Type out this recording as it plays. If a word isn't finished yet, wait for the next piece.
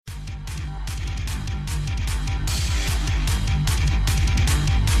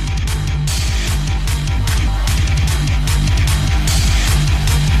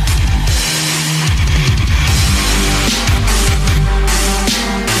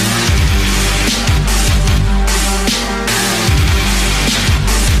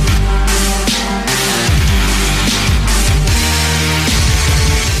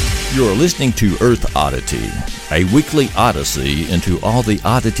listening to Earth Oddity, a weekly odyssey into all the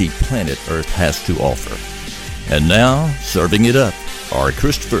oddity planet Earth has to offer. And now, serving it up are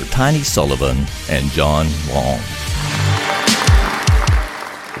Christopher Tiny Sullivan and John Long.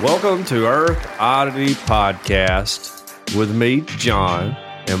 Welcome to Earth Oddity Podcast with me, John,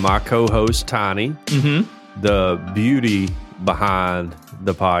 and my co-host, Tiny, the beauty behind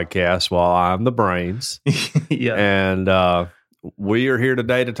the podcast while I'm the brains. Yeah. And we are here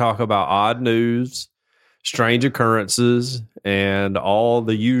today to talk about odd news, strange occurrences, and all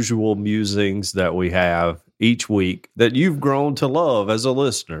the usual musings that we have each week that you've grown to love as a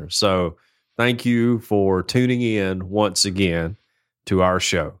listener. So thank you for tuning in once again to our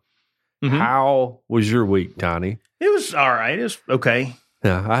show. How was your week, Tiny? It was all right. It was okay.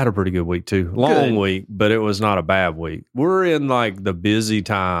 Yeah, I had a pretty good week too. Long week, but it was not a bad week. We're in like the busy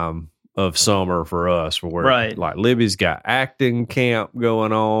time of summer for us, where like Libby's got acting camp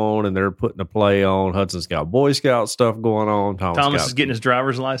going on, and they're putting a play on. Hudson's got Boy Scout stuff going on. Thomas is getting his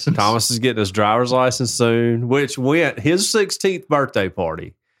driver's license. Thomas is getting his driver's license soon, which went his 16th birthday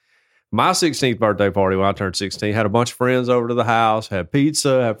party. My 16th birthday party when I turned 16, had a bunch of friends over to the house, had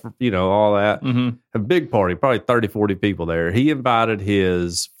pizza, had, all that. A big party, probably 30, 40 people there. He invited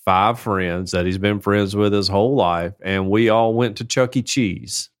his 5 friends that he's been friends with his whole life, and we all went to Chuck E.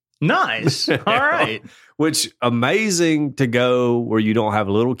 Cheese. Nice. All right. Which, amazing to go where you don't have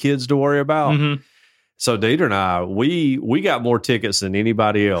little kids to worry about. So Dieter and I, we got more tickets than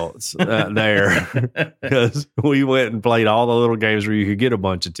anybody else there because we went and played all the little games where you could get a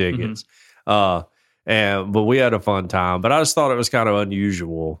bunch of tickets. But we had a fun time. But I just thought it was kind of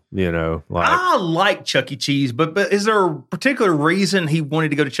unusual, I like Chuck E. Cheese, but is there a particular reason he wanted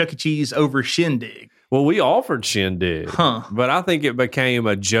to go to Chuck E. Cheese over Shindig? Well, we offered Shindig, but I think it became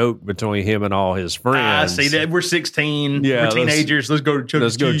a joke between him and all his friends. I see that. We're 16. We're teenagers. Let's go to Chuck E. Cheese.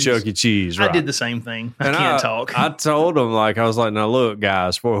 Let's go Chuck E. Cheese. Right. I did the same thing. I and can't talk. I told him, I was like, now look,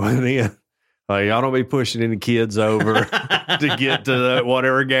 guys, before we went in, y'all don't be pushing any kids over to get to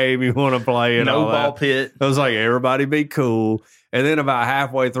whatever game you want to play. And no all ball that. pit. I was like, everybody be cool. And then about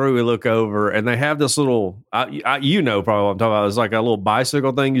halfway through, we look over, and they have this little, probably what I'm talking about. It's like a little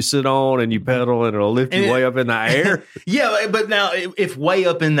bicycle thing you sit on, and you pedal, and it'll lift you way up in the air. Yeah, but now if way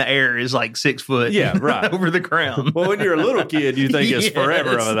up in the air is like 6 foot over the ground. Well, when you're a little kid, you think it's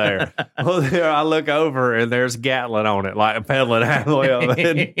forever over there. Well, there I look over, and there's Gatlin on it, like pedaling halfway up.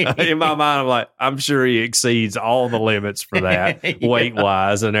 And in my mind, I'm like, I'm sure he exceeds all the limits for that,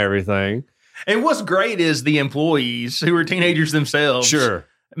 weight-wise and everything. And what's great is the employees who are teenagers themselves,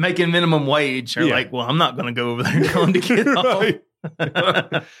 making minimum wage, are like, well, I'm not going to go over there and tell them to get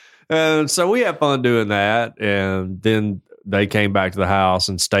off. And so we had fun doing that. And then they came back to the house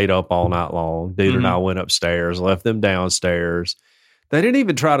and stayed up all night long. Dieter and I went upstairs, left them downstairs. They didn't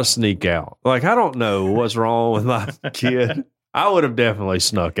even try to sneak out. Like, I don't know what's wrong with my kid. I would have definitely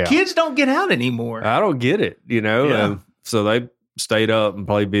snuck out. Kids don't get out anymore. I don't get it, Yeah. And so they stayed up and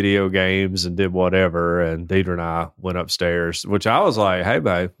played video games and did whatever. And Dieter and I went upstairs, which I was like, hey,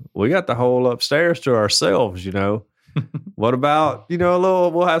 babe, we got the whole upstairs to ourselves, What about,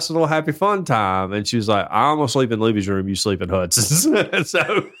 we'll have some little happy fun time. And she was like, I'm going to sleep in Libby's room. You sleep in Hudson's.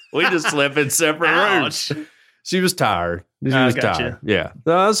 So we just slept in separate rooms. She was tired. She was tired. Yeah,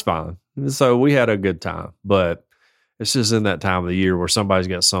 no, that's fine. So we had a good time. But it's just in that time of the year where somebody's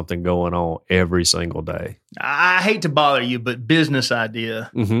got something going on every single day. I hate to bother you, but business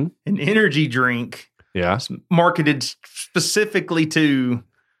idea, an energy drink, marketed specifically to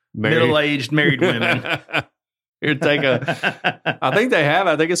middle-aged married women. Here, I think they have.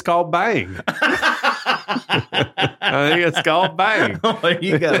 I think it's called Bang. I think it's called Bang. Oh, there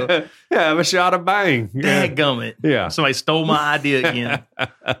you go. Have a shot of Bang. Dadgummit. Yeah. Somebody stole my idea again.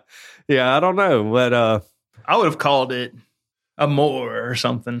 I don't know, but I would have called it Amore or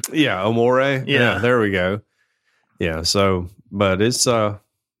something. Yeah, Amore. Yeah, there we go. Yeah, so, but it's well,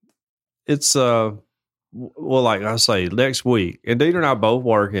 like I say, next week, and Dieter and I both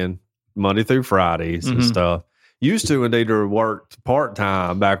working Monday through Fridays and stuff. Used to, when Dieter worked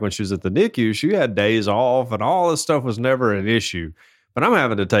part-time back when she was at the NICU, she had days off, and all this stuff was never an issue. But I'm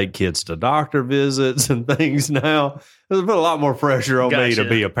having to take kids to doctor visits and things now. There's been a lot more pressure on me to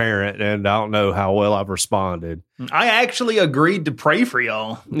be a parent, and I don't know how well I've responded. I actually agreed to pray for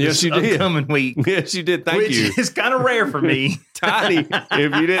y'all this upcoming week. Yes, you did. Thank you. Which is kind of rare for me. Tiny,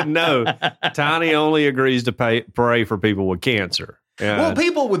 if you didn't know, Tiny only agrees to pray for people with cancer. Well,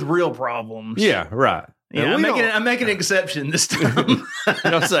 people with real problems. Yeah, right. Yeah, I'm making an exception this time. You know what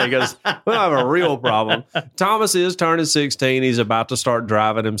I'm saying? Because we don't have a real problem. Thomas is turning 16. He's about to start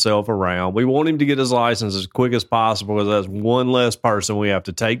driving himself around. We want him to get his license as quick as possible because that's one less person we have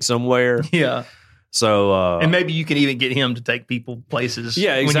to take somewhere. Yeah. So, and maybe you can even get him to take people places.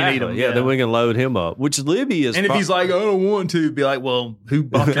 Yeah, exactly. When you need them. Yeah, then we can load him up. Which Libby is. And if he's like, I don't want to, be like, well, who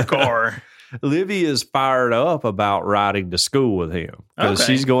bought your car? Livy is fired up about riding to school with him because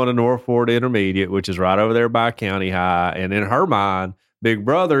she's going to North Florida Intermediate, which is right over there by County High. And in her mind, Big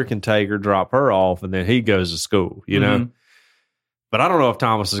Brother can take her, drop her off, and then he goes to school, you know? But I don't know if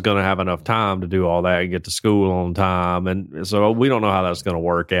Thomas is going to have enough time to do all that and get to school on time. And so we don't know how that's going to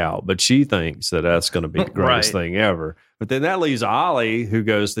work out. But she thinks that that's going to be the greatest thing ever. But then that leaves Ollie, who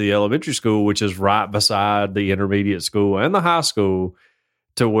goes to the elementary school, which is right beside the intermediate school and the high school,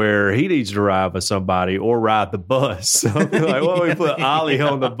 to where he needs to ride with somebody or ride the bus. So like, well, we put Ollie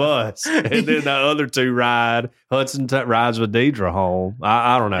on the bus, and then the other two ride. Hudson rides with Deidre home.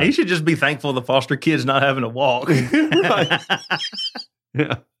 I don't know. He should just be thankful the foster kid's not having to walk. Yeah,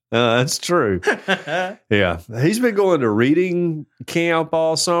 that's true. Yeah, he's been going to reading camp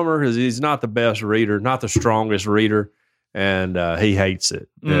all summer because he's not the best reader, not the strongest reader. And he hates it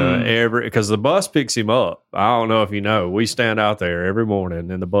because the bus picks him up. I don't know if you know, we stand out there every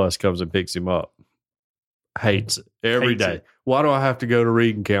morning and the bus comes and picks him up. Hates it every day. Why do I have to go to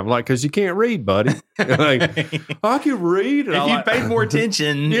reading camp? I'm like, because you can't read, buddy. Like, I can read. And if you paid more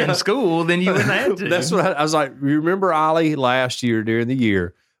attention in school, then you wouldn't have to. That's what I was like. You remember Ollie last year during the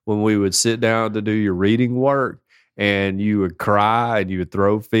year when we would sit down to do your reading work? And you would cry and you would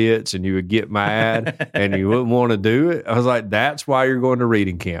throw fits and you would get mad and you wouldn't want to do it. I was like, that's why you're going to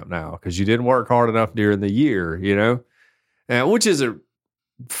reading camp now, because you didn't work hard enough during the year, you know, and which isn't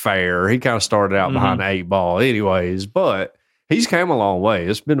fair. He kind of started out behind the 8 ball anyways, but he's come a long way.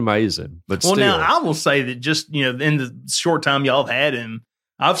 It's been amazing. But still. Now I will say that just, you know, in the short time y'all have had him,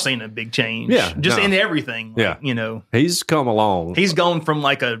 I've seen a big change. Yeah. Just in everything. Like, you know, he's come along. He's gone from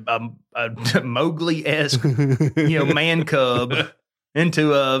like a Mowgli-esque, you know, man cub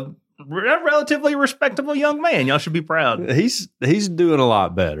into a relatively respectable young man. Y'all should be proud. He's doing a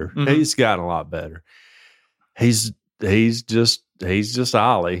lot better. He's gotten a lot better. He's just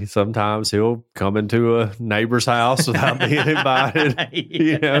Ollie. Sometimes he'll come into a neighbor's house without being invited.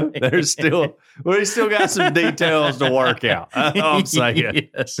 You know, we still got some details to work out. I'm saying.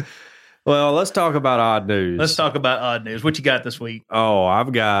 Yes. Well, let's talk about odd news. Let's talk about odd news. What you got this week? Oh,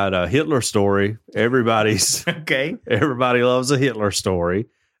 I've got a Hitler story. Everybody loves a Hitler story.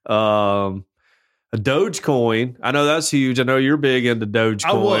 A Dogecoin. I know that's huge. I know you're big into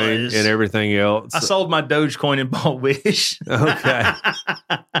Dogecoin and everything else. I sold my Dogecoin and bought Wish. Okay.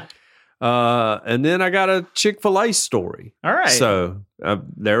 And then I got a Chick-fil-A story. All right. So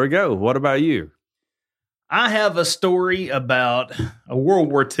there we go. What about you? I have a story about a World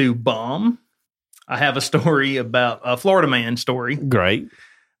War II bomb. I have a story about a Florida man story. Great.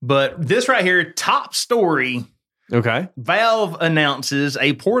 But this right here, top story. Okay. Valve announces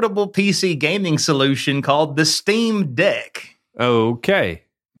a portable PC gaming solution called the Steam Deck. Okay.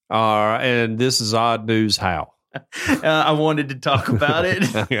 All right. And this is odd news how? I wanted to talk about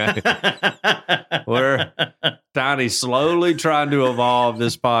it. Okay. We're Tiny slowly trying to evolve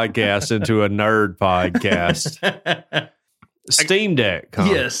this podcast into a nerd podcast. Steam Deck. Huh?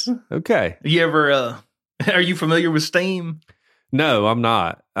 Yes. Okay. You ever, are you familiar with Steam? No, I'm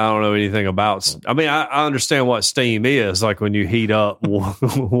not. I don't know anything about. I mean, I understand what steam is, like when you heat up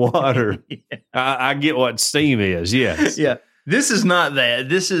water. Yeah. I get what steam is. Yes. Yeah. This is not that.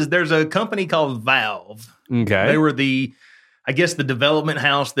 There's a company called Valve. Okay. They were the development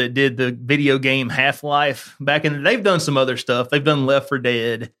house that did the video game Half-Life back in. They've done some other stuff. They've done Left 4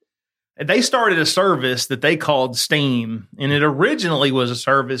 Dead. They started a service that they called Steam, and it originally was a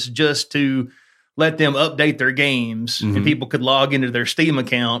service just to let them update their games, and people could log into their Steam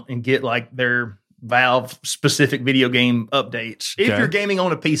account and get like their Valve specific video game updates. Okay. If you're gaming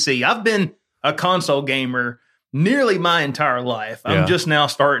on a PC, I've been a console gamer nearly my entire life. I'm just now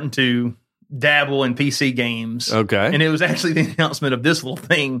starting to dabble in PC games. Okay. And it was actually the announcement of this little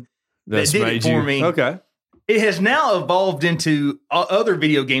thing that did it for me. Okay. It has now evolved into other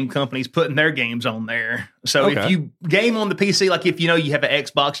video game companies putting their games on there. So if you game on the PC, like if you know you have an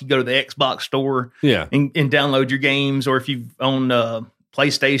Xbox, you go to the Xbox store and download your games, or if you own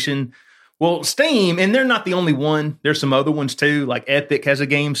PlayStation. Well, Steam, and they're not the only one. There's some other ones too, like Epic has a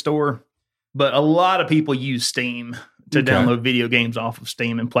game store. But a lot of people use Steam to download video games off of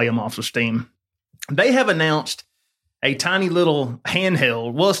Steam and play them off of Steam. They have announced a tiny little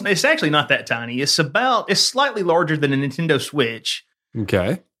handheld. Well, it's actually not that tiny. It's slightly larger than a Nintendo Switch.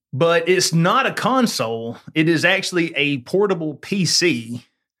 Okay. but it's not a console. It is actually a portable PC.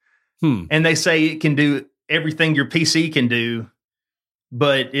 And they say it can do everything your PC can do,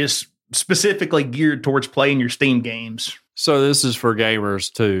 but it's specifically geared towards playing your Steam games. So this is for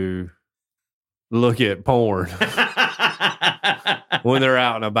gamers to look at porn when they're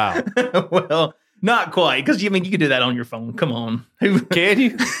out and about. Well, not quite, because you can do that on your phone. Come on. Can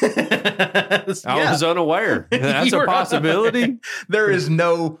you? I was unaware. That's a possibility. There is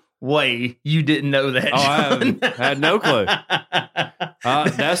no way you didn't know that. I had no clue.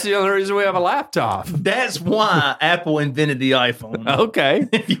 That's the only reason we have a laptop. That's why Apple invented the iPhone. Okay.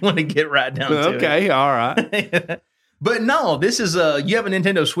 If you want to get right down to it. Okay, all right. But no, this is you have a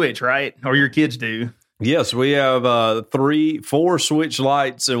Nintendo Switch, right? Or your kids do. Yes, we have 4 Switch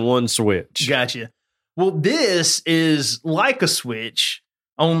Lights and 1 Switch. Gotcha. Well, this is like a Switch,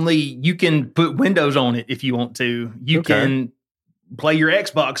 only you can put Windows on it if you want to. You can play your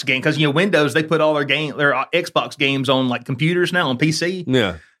Xbox game, because Windows, they put all their Xbox games on like computers now, on PC.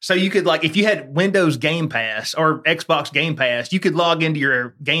 Yeah. So you could, like, if you had Windows Game Pass or Xbox Game Pass, you could log into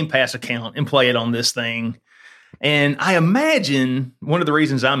your Game Pass account and play it on this thing. And I imagine one of the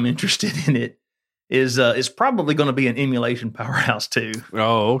reasons I'm interested in it is it's probably going to be an emulation powerhouse too.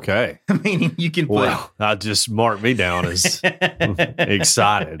 Oh, okay. I mean, you can put... Well, I just marked me down as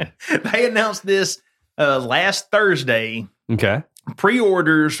excited. They announced this last Thursday. Okay.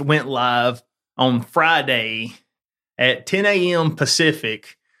 Pre-orders went live on Friday at 10 a.m.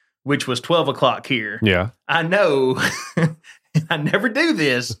 Pacific, which was 12 o'clock here. Yeah. I know I never do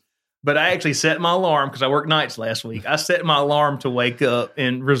this, but I actually set my alarm because I worked nights last week. I set my alarm to wake up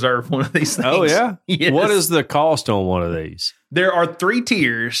and reserve one of these things. Oh, yeah? Yes. What is the cost on one of these? There are 3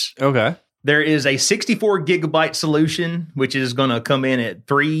 tiers. Okay. There is a 64 gigabyte solution, which is going to come in at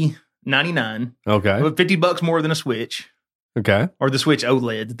 $399. Okay. $50 more than a Switch. Okay. Or the Switch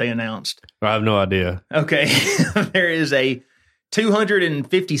OLED that they announced. I have no idea. Okay. There is a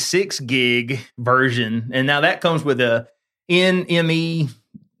 256 gig version. And now that comes with a NME,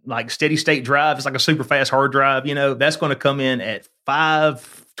 like steady state drive. It's like a super fast hard drive, that's going to come in at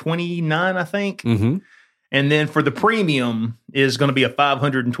 $529, I think. Mm-hmm. And then for the premium is going to be a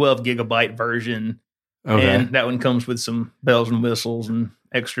 512 gigabyte version. Okay. And that one comes with some bells and whistles and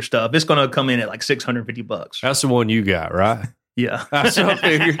extra stuff. It's going to come in at like $650. That's the one you got, right? Yeah. That's what I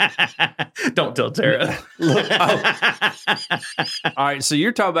figured. Don't tell Tara. All right, so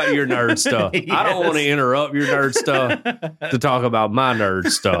you're talking about your nerd stuff. Yes. I don't want to interrupt your nerd stuff to talk about my nerd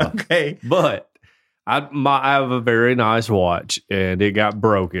stuff. Okay. But I have a very nice watch, and it got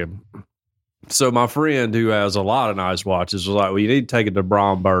broken. So my friend who has a lot of nice watches was like, well, you need to take it to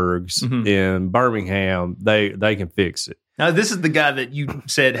Bromberg's in Birmingham. They can fix it. Now, this is the guy that you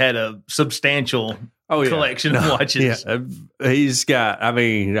said had a substantial collection of watches. Yeah. He's got,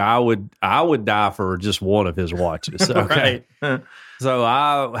 I would die for just one of his watches. Okay. Right. So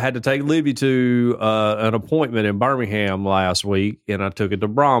I had to take Libby to an appointment in Birmingham last week, and I took it to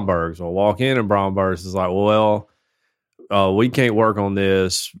Bromberg's. I walk in, and Bromberg's is like, well, we can't work on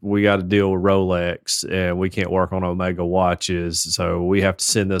this. We got to deal with Rolex, and we can't work on Omega watches. So we have to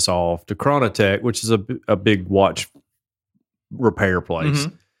send this off to Chronotech, which is a big watch repair place.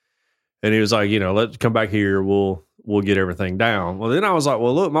 Mm-hmm. And he was like, let's come back here. We'll get everything down. Well, then I was like,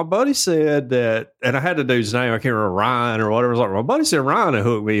 well, look, my buddy said that, and I had the dude's name. I can't remember, Ryan or whatever. I was like, my buddy said Ryan to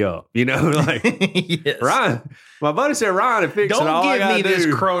hook me up. Like yes. Ryan. My buddy said Ryan to fix it. Don't give me this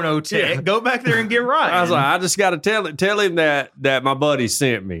Chronotech. Yeah. Go back there and get Ryan. I was like, I just got to tell him that my buddy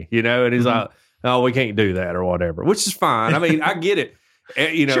sent me, and he's like, oh, we can't do that or whatever, which is fine. I get it.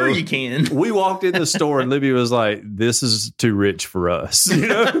 Sure you can. We walked in the store and Libby was like, this is too rich for us.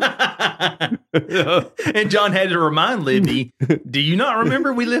 And John had to remind Libby, do you not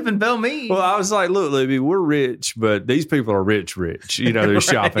remember we live in Belmead? Well, I was like, look, Libby, we're rich, but these people are rich. They're Right.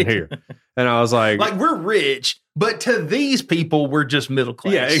 shopping here. And I was like, we're rich, but to these people, we're just middle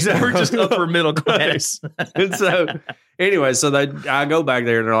class. Yeah, exactly. We're just upper middle class. And so anyway, I go back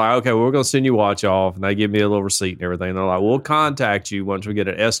there and they're like, okay, well, we're going to send you watch off. And they give me a little receipt and everything. And they're like, we'll contact you once we get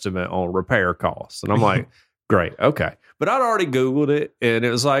an estimate on repair costs. And I'm like, great. Okay. But I'd already Googled it and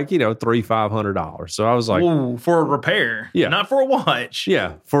it was like, $300-$500. So I was like, ooh, for a repair. Yeah. Not for a watch.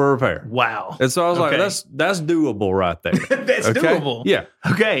 Yeah. For a repair. Wow. And so I was like, Okay. that's doable right there. That's Okay? doable. Yeah.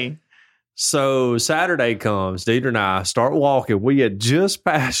 Okay. So Saturday comes, Deidre and I start walking. We had just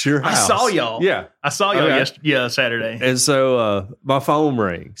passed your house. I saw y'all. Yeah. I saw y'all Okay. Saturday. And so my phone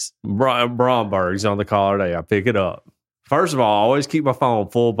rings. Bromberg's on the caller today. I pick it up. First of all, I always keep my phone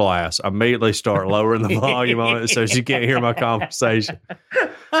full blast. I immediately start lowering the volume on it so she can't hear my conversation.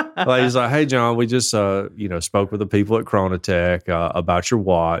 Like, he's like, hey, John, we just, spoke with the people at Chronotech about your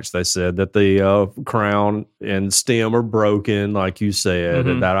watch. They said that the crown and stem are broken, like you said,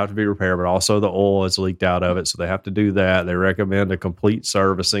 and that have to be repaired, but also the oil is leaked out of it, so they have to do that. They recommend a complete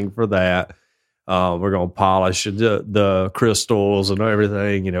servicing for that. We're going to polish the crystals and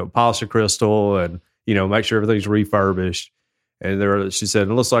everything, polish the crystal and, make sure everything's refurbished. And she said,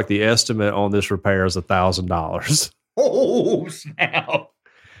 it looks like the estimate on this repair is $1,000. Oh, snap.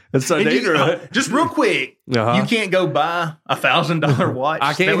 And so just real quick, you can't go buy $1,000 watch.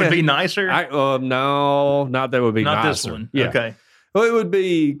 I can't. That would be nicer. No, not that would be not nicer. This one. Yeah. Okay. Well, it would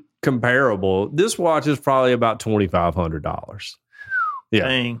be comparable. This watch is probably about $2,500. Yeah.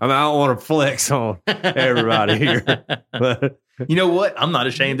 Dang. I mean, I don't want to flex on everybody here. But you know what? I'm not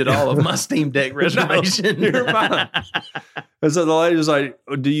ashamed at all of my Steam Deck reservation. No, you're fine. And so the lady was like,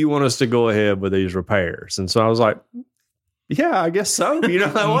 do you want us to go ahead with these repairs? And so I was like, yeah, I guess so. What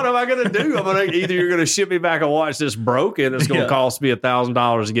am I going to do? Either you're going to ship me back a watch that's broken, it's going to cost me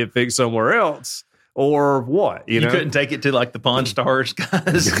 $1,000 to get fixed somewhere else, or what? You couldn't take it to like the Pawn Stars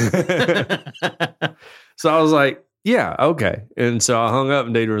guys. So I was like, yeah, okay. And so I hung up,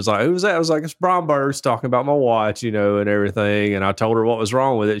 and Deidre was like, who was that? I was like, it's Bromberg's talking about my watch, and everything. And I told her what was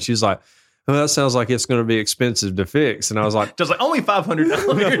wrong with it. She's like, well, that sounds like it's going to be expensive to fix. And I was like, just like only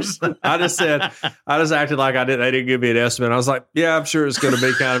 $500. I just acted like they didn't give me an estimate. I was like, yeah, I'm sure it's going to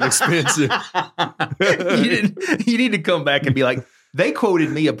be kind of expensive. You need to come back and be like, they quoted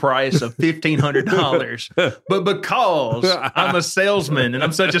me a price of $1,500, but because I'm a salesman and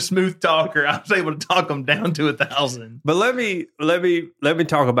I'm such a smooth talker, I was able to talk them down to $1,000. But let me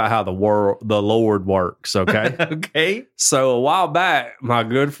talk about how the Lord works. Okay. Okay. So a while back, my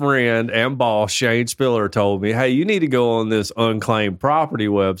good friend and boss Shane Spiller told me, "Hey, you need to go on this unclaimed property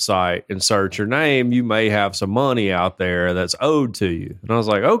website and search your name. You may have some money out there that's owed to you." And I was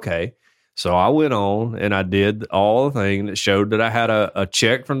like, "Okay." So I went on and I did all the thing that showed that I had a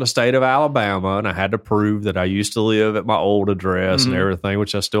check from the state of Alabama, and I had to prove that I used to live at my old address and everything,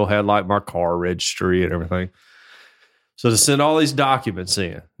 which I still had like my car registry and everything. So to send all these documents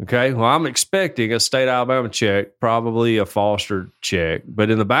in, okay, well, I'm expecting a state of Alabama check, probably a foster check. But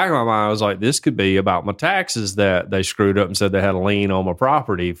in the back of my mind, I was like, this could be about my taxes that they screwed up and said they had a lien on my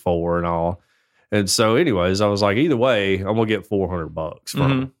property for and all. And so anyways, I was like, either way, I'm going to get $400 from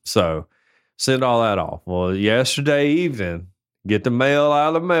them. So send all that off. Well, yesterday evening, get the mail out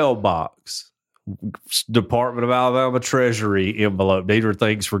of the mailbox. Department of Alabama Treasury envelope. Deidre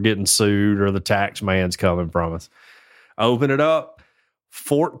thinks we're getting sued or the tax man's coming from us. Open it up,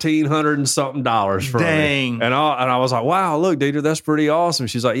 $1,400 and something from Dang. me. And I was like, wow, look, Deidre, that's pretty awesome.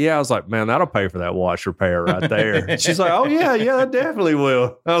 She's like, yeah. I was like, man, that'll pay for that watch repair right there. She's like, oh, yeah, that definitely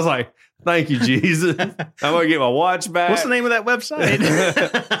will. I was like, thank you, Jesus. I'm going to get my watch back. What's the name of that website?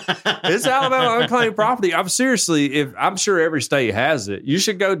 It's Alabama Unclaimed Property. I'm sure every state has it. You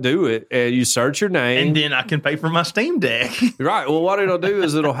should go do it, and you search your name. And then I can pay for my Steam Deck. Right. Well, what it'll do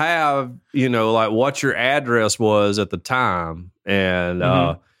is it'll have, like what your address was at the time. And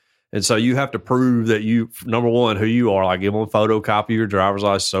so you have to prove that you, number one, who you are, like give them a photocopy of your driver's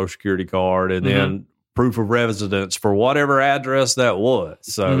license, social security card, and then proof of residence for whatever address that was.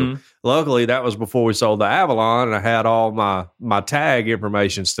 So luckily that was before we sold the Avalon, and I had all my tag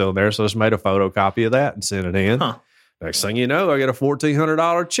information still there. So I just made a photocopy of that and sent it in. Next thing you know, I get a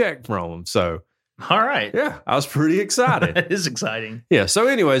 $1,400 check from them. So, all right. Yeah, I was pretty excited. That is exciting. Yeah. So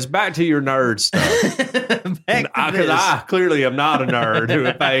anyways, back to your nerd stuff. Because I clearly am not a nerd who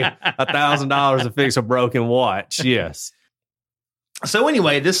would pay $1,000 to fix a broken watch. Yes. So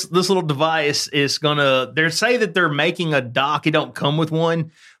anyway, this little device is they say that they're making a dock. It don't come with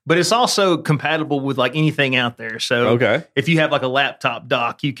one, but it's also compatible with like anything out there. So if you have like a laptop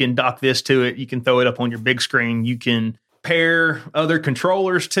dock, you can dock this to it. You can throw it up on your big screen. You can pair other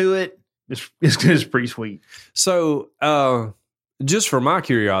controllers to it. It's pretty sweet. So just for my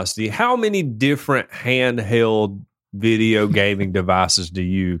curiosity, how many different handheld video gaming devices do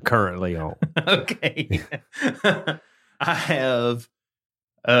you currently own? Okay. I have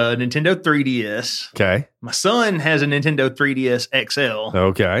a Nintendo 3DS. Okay. My son has a Nintendo 3DS XL.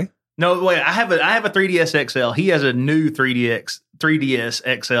 Okay. No, wait. I have a 3DS XL. He has a new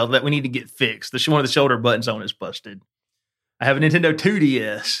 3DS XL that we need to get fixed. One of the shoulder buttons on is busted. I have a Nintendo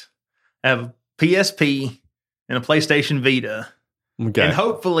 2DS. I have a PSP and a PlayStation Vita. Okay. And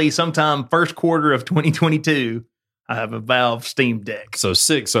hopefully sometime first quarter of 2022, I have a Valve Steam Deck. So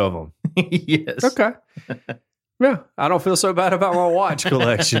 6 of them. Yes. Okay. Yeah, I don't feel so bad about my watch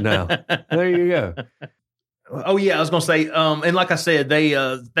collection now. There you go. Oh yeah, I was going to say, and like I said, they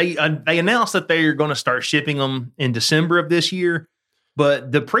announced that they are going to start shipping them in December of this year.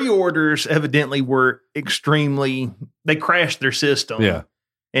 But the pre-orders evidently were they crashed their system. Yeah.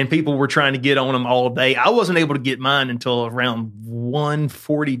 And people were trying to get on them all day. I wasn't able to get mine until around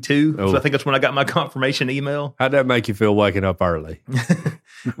 1:42. Oh. So I think that's when I got my confirmation email. How'd that make you feel waking up early?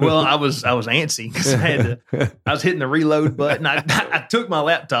 Well, I was antsy because I was hitting the reload button. I took my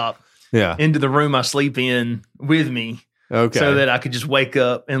laptop into the room I sleep in with me, so that I could just wake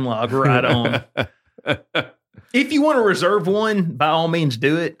up and log right on. If you want to reserve one, by all means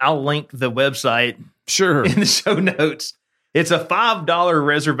do it. I'll link the website in the show notes. It's a $5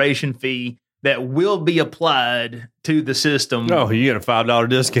 reservation fee that will be applied to the system. Oh, you get a $5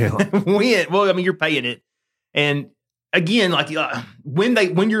 discount. You're paying it. And again, like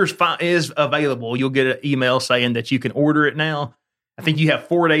when yours is available, you'll get an email saying that you can order it now. I think you have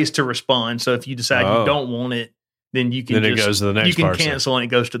 4 days to respond. So if you decide you don't want it, then you can it goes to the next person. Cancel and it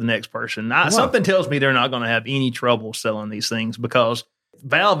goes to the next person. Something tells me they're not going to have any trouble selling these things because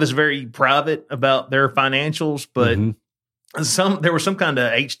Valve is very private about their financials, but there was some kind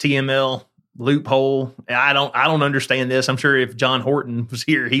of HTML loophole. I don't understand this. I'm sure if John Horton was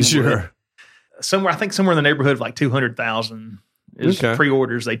here, he would. I think somewhere in the neighborhood of like 200,000 is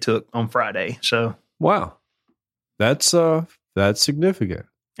pre-orders they took on Friday. So wow, that's significant.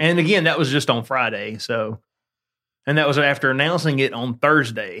 And again, that was just on Friday. So, and that was after announcing it on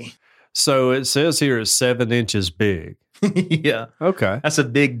Thursday. So it says here it's 7 inches big. Yeah. Okay. That's a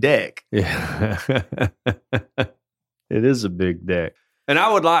big deck. Yeah. It is a big deck. And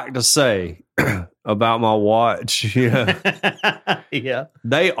I would like to say about my watch, yeah.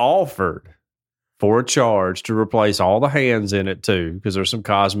 They offered for a charge to replace all the hands in it too, because there's some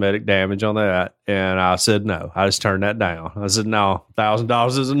cosmetic damage on that. And I said no. I just turned that down. I said no,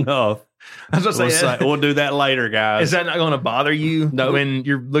 $1,000 is enough. I was going to say, we'll do that later, guys. Is that not going to bother you when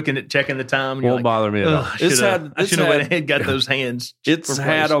you're looking at checking the time? And won't bother me at all. I should have went ahead and got those hands. It's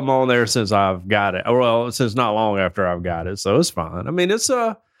had them on there since I've got it. Well, since not long after I've got it, so it's fine. I mean,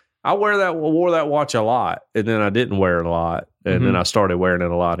 I wore that watch a lot, and then I didn't wear it a lot, and then I started wearing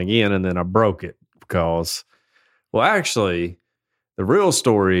it a lot again, and then I broke it because, well, actually, the real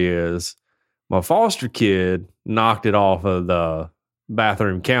story is my foster kid knocked it off of the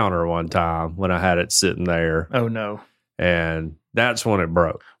bathroom counter one time when I had it sitting there. Oh no. And that's when it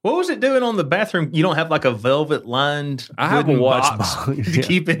broke. What was it doing on the bathroom? You don't have like a velvet lined I have a watch box to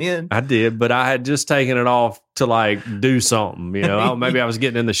keep it in? I did, but I had just taken it off to like do something, maybe I was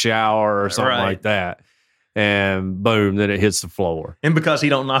getting in the shower or something like that. And boom, then it hits the floor. And because he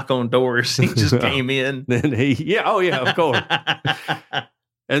don't knock on doors, he just came in. Then of course.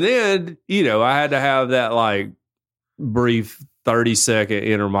 And then, I had to have that like brief 30-second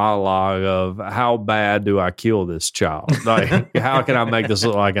inner monologue of how bad do I kill this child? Like, how can I make this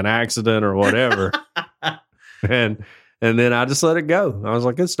look like an accident or whatever? And then I just let it go. I was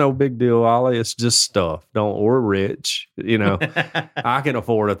like, it's no big deal, Ollie. It's just stuff. We're rich. I can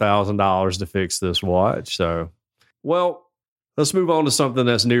afford $1,000 to fix this watch. So, well, let's move on to something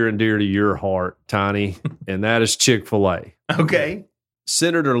that's near and dear to your heart, Tiny, and that is Chick-fil-A. Okay.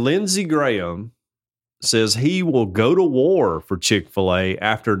 Senator Lindsey Graham says he will go to war for Chick-fil-A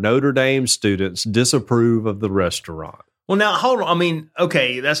after Notre Dame students disapprove of the restaurant. Well, now, hold on. I mean,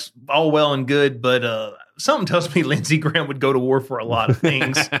 okay, that's all well and good, but something tells me Lindsey Graham would go to war for a lot of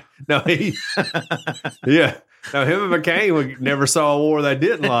things. No, yeah. Now, him and McCain never saw a war they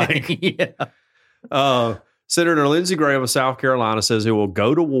didn't like. Yeah. Senator Lindsey Graham of South Carolina says he will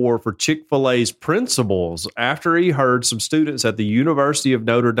go to war for Chick-fil-A's principals after he heard some students at the University of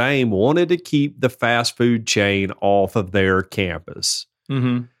Notre Dame wanted to keep the fast food chain off of their campus.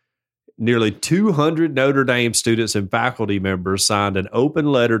 Mm-hmm. Nearly 200 Notre Dame students and faculty members signed an open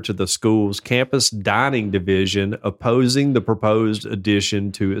letter to the school's campus dining division opposing the proposed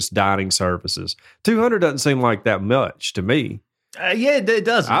addition to its dining services. 200 doesn't seem like that much to me. Yeah, it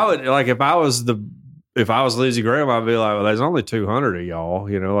doesn't. I would if I was Lindsey Graham, I'd be like, well, there's only 200 of y'all,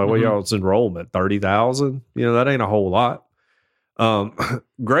 what y'all's enrollment, 30,000? That ain't a whole lot.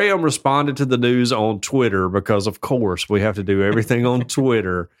 Graham responded to the news on Twitter because, of course, we have to do everything on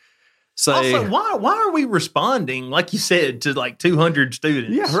Twitter. Also, why are we responding, like you said, to like 200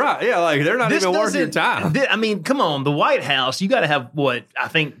 students? Yeah, right. Yeah, like they're not even worth your time. I mean, come on, the White House, you got to have what, I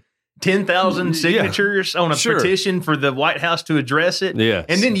think 10,000 signatures on a petition for the White House to address it. Yes.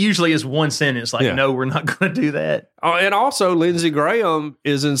 And then usually it's one sentence like, no, we're not going to do that. Oh, and also Lindsey Graham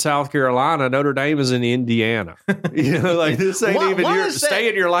is in South Carolina. Notre Dame is in Indiana. Like this ain't even stay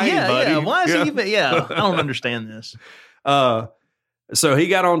in your lane, buddy. Yeah. Why is he even? Yeah. I don't understand this. So he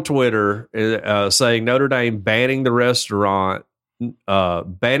got on Twitter saying Notre Dame banning the restaurant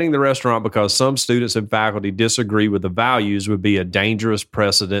banning the restaurant because some students and faculty disagree with the values would be a dangerous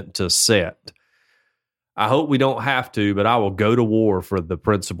precedent to set. I hope we don't have to, but I will go to war for the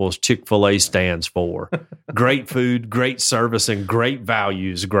principles Chick-fil-A stands for. Great food, great service, and great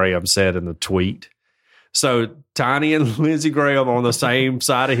values, Graham said in the tweet. So Tiny and Lindsey Graham on the same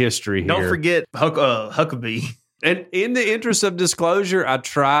side of history here. Don't forget Huckabee. And in the interest of disclosure, I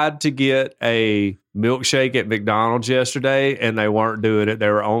tried to get a milkshake at McDonald's yesterday, and they weren't doing it. They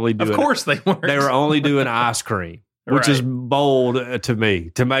were only doing. Of course, they weren't. They were only doing ice cream, which is bold to me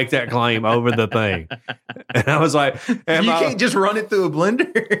to make that claim over the thing. And I was like, "You can't just run it through a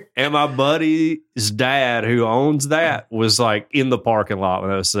blender." And my buddy's dad, who owns that, was like in the parking lot when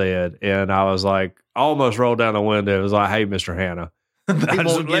I said, and I was like, almost rolled down the window. It was like, "Hey, Mr. Hannah."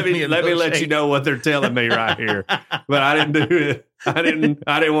 Let me let you know what they're telling me right here. But I didn't do it. I didn't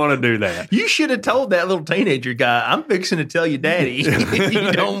want to do that. You should have told that little teenager guy, I'm fixing to tell you, Daddy,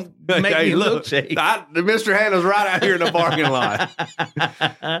 you don't make me a milkshake. Mr. Hannah's right out here in the parking lot.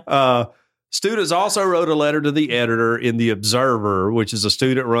 Students also wrote a letter to the editor in The Observer, which is a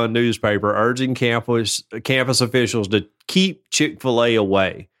student-run newspaper, urging campus officials to keep Chick-fil-A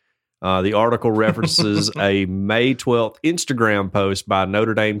away. The article references a May 12th Instagram post by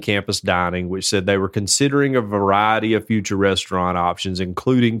Notre Dame Campus Dining, which said they were considering a variety of future restaurant options,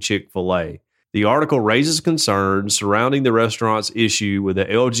 including Chick-fil-A. The article raises concerns surrounding the restaurant's issue with the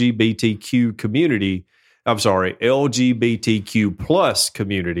LGBTQ plus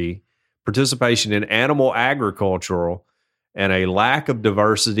community, participation in animal agriculture, and a lack of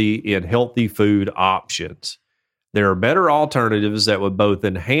diversity in healthy food options. There are better alternatives that would both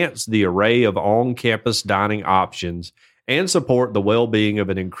enhance the array of on-campus dining options and support the well-being of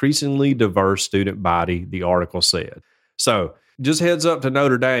an increasingly diverse student body, the article said. So, just heads up to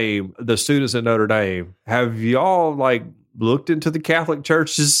Notre Dame, the students at Notre Dame, have y'all looked into the Catholic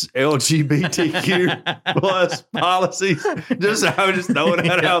Church's LGBTQ plus policies? I'm just throwing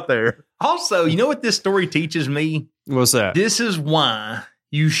that out there. Also, you know what this story teaches me? What's that? This is why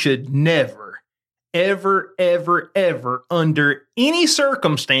you should never, ever, ever, ever, under any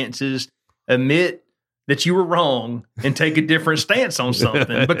circumstances, admit that you were wrong and take a different stance on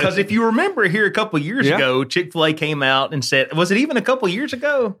something. Because if you remember here a couple of years ago, Chick-fil-A came out and said, was it even a couple of years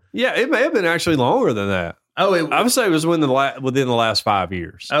ago? Yeah, it may have been actually longer than that. Oh, I would say it was within the last 5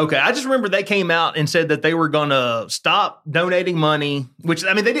 years. Okay, I just remember they came out and said that they were going to stop donating money, which,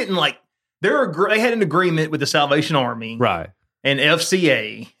 I mean, they didn't they had an agreement with the Salvation Army. Right. And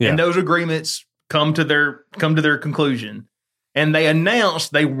FCA. Yeah. And those agreements come to their conclusion, and they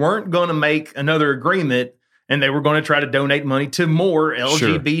announced they weren't going to make another agreement, and they were going to try to donate money to more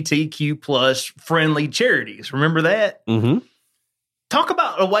LGBTQ plus friendly charities. Remember that? Mm-hmm. Talk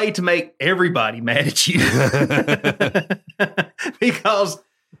about a way to make everybody mad at you, because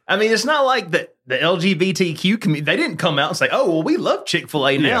I mean, it's not like the LGBTQ community, they didn't come out and say, oh, well, we love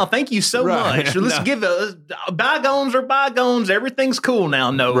Chick-fil-A now. Yeah. Thank you so much. Let's give bygones are bygones. Everything's cool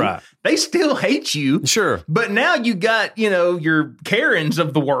now. No, they still hate you. Sure. But now you got, your Karens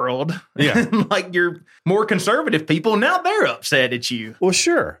of the world, like your more conservative people. Now they're upset at you. Well,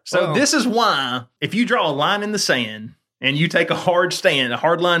 sure. So this is why if you draw a line in the sand and you take a hard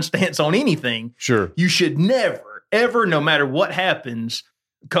line stance on anything, sure, you should never, ever, no matter what happens,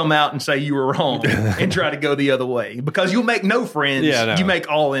 come out and say you were wrong and try to go the other way, because you'll make no friends. You make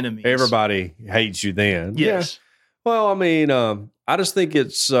all enemies. Everybody hates you then. Yes. Yeah. Well, I mean, I just think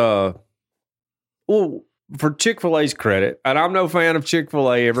it's, for Chick-fil-A's credit, and I'm no fan of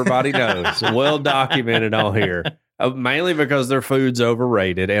Chick-fil-A, everybody knows, well documented on here, mainly because their food's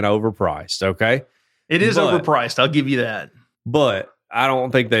overrated and overpriced, okay? It is overpriced, I'll give you that. But I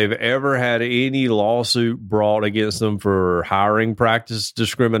don't think they've ever had any lawsuit brought against them for hiring practice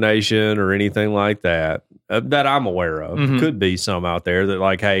discrimination or anything like that I'm aware of. Mm-hmm. Could be some out there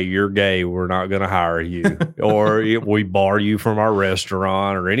that hey, you're gay, we're not going to hire you, or we bar you from our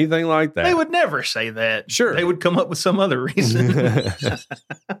restaurant or anything like that. They would never say that. Sure. They would come up with some other reason.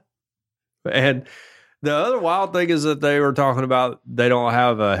 And the other wild thing is that they were talking about they don't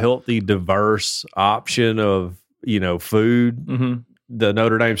have a healthy, diverse option of, food. Mm-hmm. The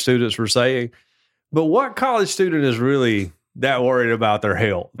Notre Dame students were saying, but what college student is really that worried about their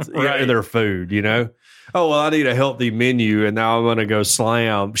health, and their food, Oh, well, I need a healthy menu, and now I'm going to go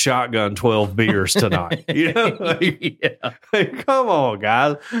shotgun 12 beers tonight. Come on,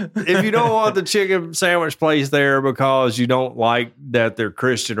 guys. If you don't want the chicken sandwich place there because you don't like that they're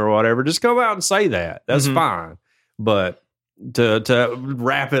Christian or whatever, just come out and say that. That's fine. But to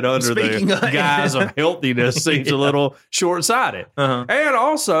wrap it under the guise of healthiness seems a little short-sighted. Uh-huh. And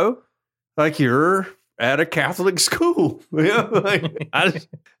also, you're at a Catholic school. You know, like,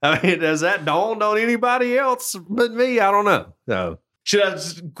 I mean, does that dawn on anybody else but me? I don't know. So, should I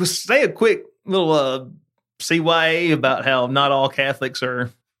say a quick little CYA about how not all Catholics are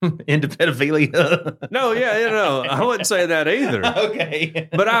into pedophilia? No, I wouldn't say that either. Okay.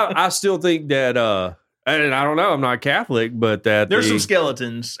 But I still think that, and I don't know, I'm not Catholic, but that there's some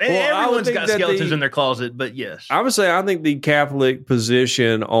skeletons. And everyone's got skeletons in their closet, but yes. I would say I think the Catholic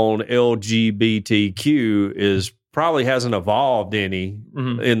position on LGBTQ probably hasn't evolved any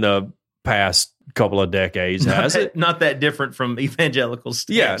in the past couple of decades, has it? Not that different from evangelicals.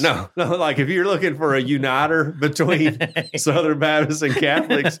 Yeah, no. Like if you're looking for a uniter between Southern Baptists and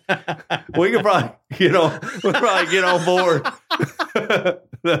Catholics, we could probably get on board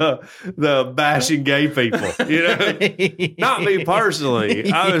the bashing gay people. You know, not me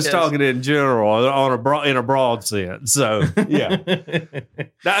personally. I was talking in general in a broad sense. So yeah,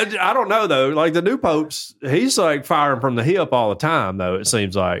 I don't know though. Like the new pope's, he's like firing from the hip all the time. Though it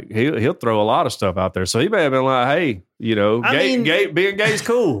seems like he'll throw a lot of stuff out there. So he may have been like, hey, you know, being gay is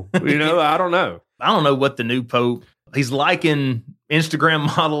cool. You know, I don't know. I don't know what the new pope, he's liking Instagram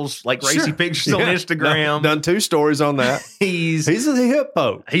models, like racy pictures on Instagram. Done 2 stories on that. He's a hip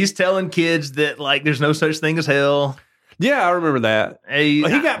pope. He's telling kids that like there's no such thing as hell. Yeah, I remember that. He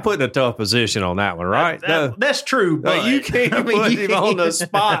got put in a tough position on that one, right? That's true, but you can't put him on the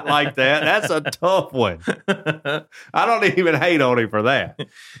spot like that. That's a tough one. I don't even hate on him for that.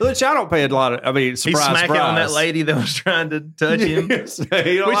 Which I don't pay a lot of. I mean, surprise, he's smacking on that lady that was trying to touch him, which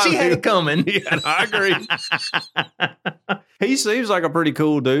she had it coming. Yeah, I agree. He seems like a pretty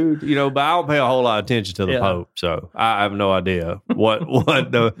cool dude, you know, but I don't pay a whole lot of attention to the Pope, so I have no idea what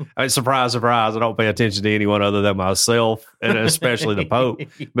the. I mean, surprise, surprise! I don't pay attention to anyone other than myself, and especially the Pope.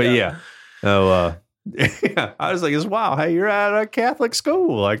 But yeah, I was like, it's wow. Hey, you're at a Catholic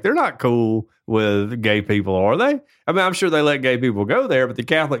school. Like they're not cool with gay people, are they? I mean, I'm sure they let gay people go there, but the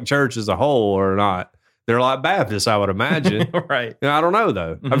Catholic Church as a whole are not. They're like Baptists, I would imagine. Right? I don't know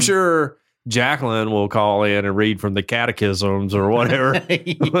though. Mm-hmm. I'm sure Jacqueline will call in and read from the catechisms or whatever,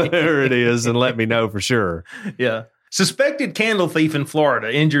 whatever it is, and let me know for sure. Yeah. Suspected candle thief in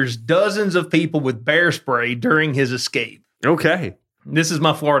Florida injures dozens of people with bear spray during his escape. Okay. This is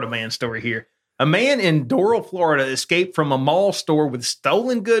my Florida man story here. A man in Doral, Florida escaped from a mall store with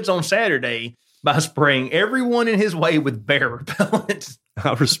stolen goods on Saturday by spraying everyone in his way with bear repellent.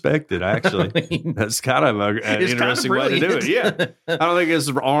 I respect it, actually. That's kind of an interesting way to do it. Yeah. I don't think it's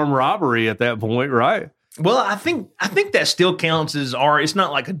armed robbery at that point, right? Well, I think that still counts as it's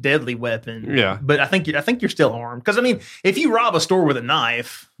not like a deadly weapon. Yeah. But I think you're still armed. Because, I mean, if you rob a store with a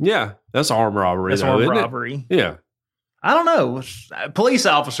knife. Yeah, that's armed robbery. That's armed robbery. Yeah. I don't know. Police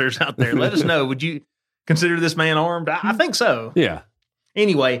officers out there, let us know. Would you consider this man armed? I think so. Yeah.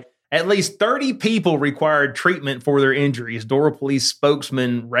 Anyway, at least 30 people required treatment for their injuries, Doral Police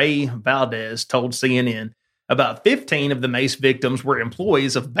spokesman Ray Valdez told CNN. About 15 of the mace victims were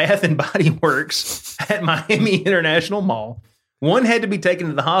employees of Bath & Body Works at Miami International Mall. One had to be taken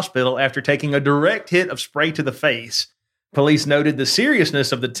to the hospital after taking a direct hit of spray to the face. Police noted the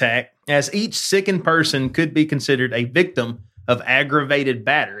seriousness of the attack, as each sickened person could be considered a victim of aggravated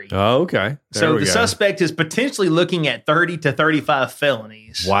battery. Oh, okay. So the suspect is potentially looking at 30 to 35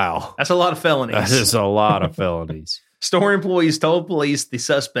 felonies. Wow. That's a lot of felonies. That is a lot of felonies. Store employees told police the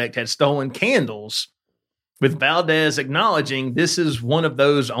suspect had stolen candles, with Valdez acknowledging this is one of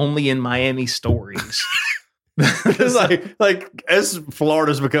those only in Miami stories. It's like as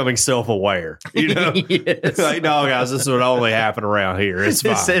Florida's becoming self-aware, you know? Yes. Like, no, guys, this would only happen around here. It's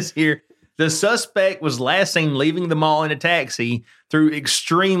fine. It says here, the suspect was last seen leaving the mall in a taxi through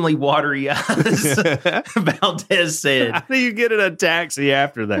extremely watery eyes, Valdez said. How do you get in a taxi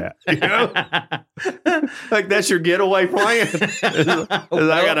after that? You know? Like that's your getaway plan? I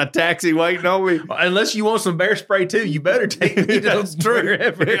got a taxi waiting on me. Unless you want some bear spray too, you better take me to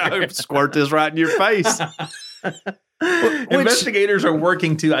wherever. Yeah, squirt this right in your face. Investigators are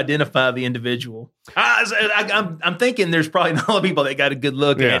working to identify the individual. I'm thinking there's probably not a lot of people that got a good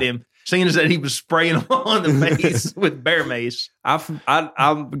look at him, seeing as that he was spraying them on the face with bear mace.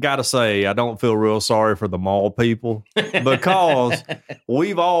 I've got to say, I don't feel real sorry for the mall people because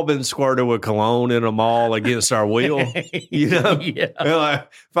we've all been squirted with cologne in a mall against our will. You know,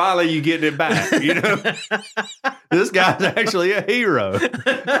 like, finally you getting it back. You know, this guy's actually a hero.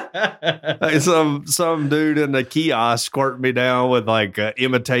 Like some dude in the kiosk squirting me down with like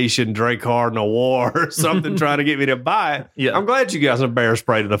imitation Drake Hard Noir or something, trying to get me to buy it. Yeah. I'm glad you got some bear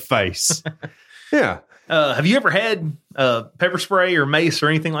spray to the face. Yeah. Have you ever had pepper spray or mace or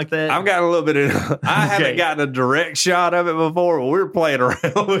anything like that? I've gotten a little bit of I haven't gotten a direct shot of it before, but we were playing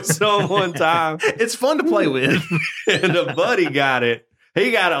around with some one time. It's fun to play with. And a buddy got it.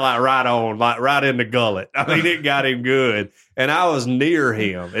 He got it like right in the gullet. I mean, it got him good. And I was near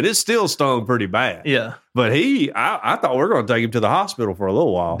him, and it still stung pretty bad. Yeah. But I thought we were going to take him to the hospital for a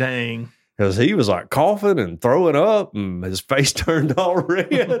little while. Dang. Because he was like coughing and throwing up, and his face turned all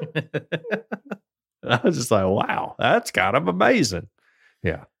red. I was just like, wow, that's kind of amazing.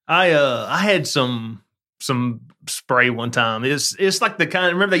 Yeah. I had some spray one time. It's like the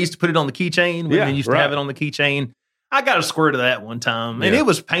kind, remember they used to put it on the keychain? When they used to have it on the keychain. I got a squirt of that one time, and it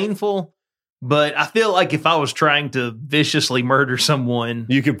was painful. But I feel like if I was trying to viciously murder someone,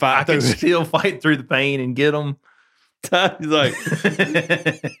 you could fight. I could still fight through the pain and get them. He's like,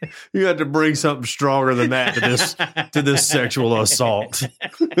 you have to bring something stronger than that to this sexual assault.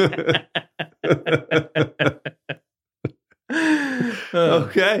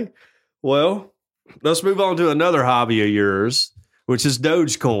 Okay, well, let's move on to another hobby of yours, which is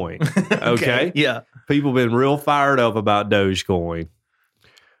Dogecoin. Okay, yeah, people have been real fired up about Dogecoin.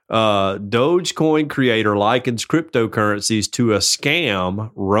 Dogecoin creator likens cryptocurrencies to a scam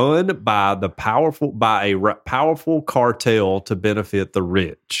run by a powerful cartel to benefit the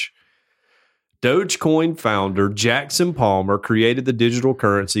rich. Dogecoin founder Jackson Palmer created the digital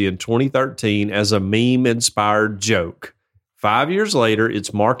currency in 2013 as a meme-inspired joke. 5 years later,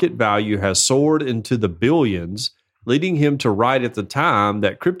 its market value has soared into the billions, leading him to write at the time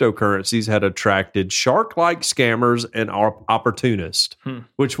that cryptocurrencies had attracted shark-like scammers and opportunists.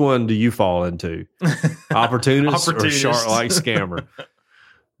 Which one do you fall into? Opportunist or shark-like scammer?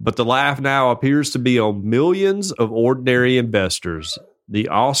 But the laugh now appears to be on millions of ordinary investors. The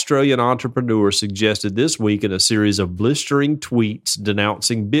Australian entrepreneur suggested this week in a series of blistering tweets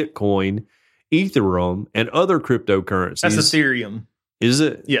denouncing Bitcoin, Ethereum, and other cryptocurrencies. That's Ethereum. Is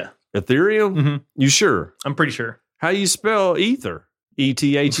it? Yeah. Ethereum? Mm-hmm. You sure? I'm pretty sure. How do you spell ether?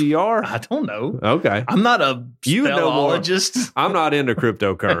 E-T-H-E-R? I don't know. Okay. I'm not a You know more. spellologist. I'm not into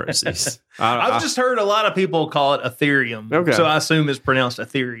cryptocurrencies. I've just heard a lot of people call it Ethereum. Okay. So I assume it's pronounced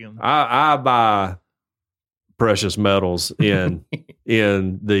Ethereum. I buy precious metals in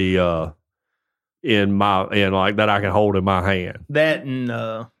like that I can hold in my hand. That and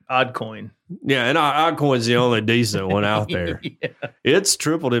Oddcoin. Yeah, and Oddcoin's the only decent one out there. Yeah. It's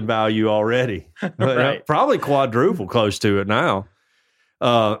tripled in value already. Right. Probably quadruple close to it now.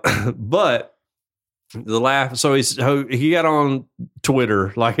 But the laugh. So he got on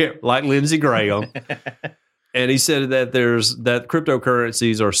Twitter like Lindsey Graham, and he said that that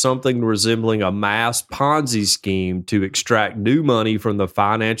cryptocurrencies are something resembling a mass Ponzi scheme to extract new money from the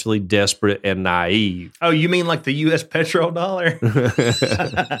financially desperate and naive. Oh, you mean like the U.S. petrodollar?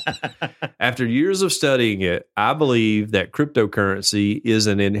 After years of studying it, I believe that cryptocurrency is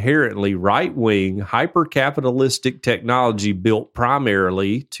an inherently right-wing, hyper-capitalistic technology built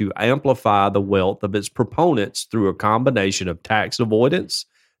primarily to amplify the wealth of its proponents through a combination of tax avoidance,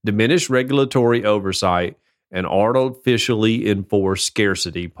 diminished regulatory oversight, and artificially enforced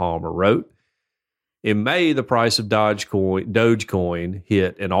scarcity, Palmer wrote. In May, the price of Dogecoin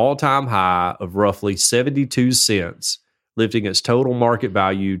hit an all-time high of roughly 72 cents, lifting its total market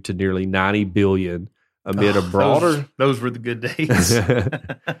value to nearly $90 billion amid a broader those were the good days.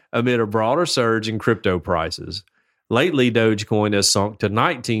 amid a broader surge in crypto prices. Lately, Dogecoin has sunk to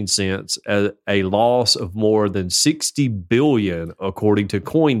 19 cents, at a loss of more than $60 billion, according to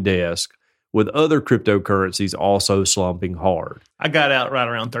CoinDesk, with other cryptocurrencies also slumping hard. I got out right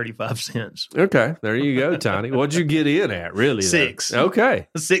around 35 cents. Okay, there you go, Tiny. What'd you get in at, really? 6. Okay.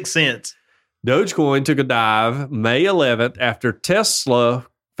 6 cents. Dogecoin took a dive May 11th after Tesla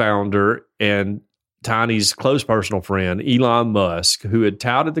founder and Tiny's close personal friend, Elon Musk, who had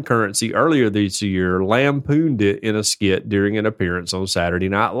touted the currency earlier this year, lampooned it in a skit during an appearance on Saturday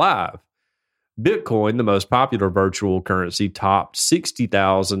Night Live. Bitcoin, the most popular virtual currency, topped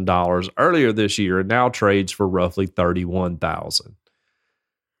 $60,000 earlier this year and now trades for roughly $31,000.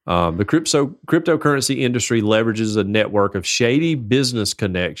 The cryptocurrency industry leverages a network of shady business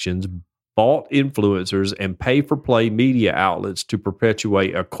connections, bought influencers, and pay-for-play media outlets to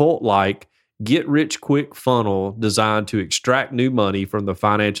perpetuate a cult-like get-rich-quick funnel designed to extract new money from the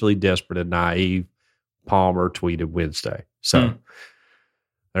financially desperate and naive, Palmer tweeted Wednesday. So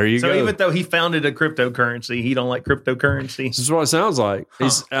there you go. So even though he founded a cryptocurrency, he don't like cryptocurrency. This is what it sounds like.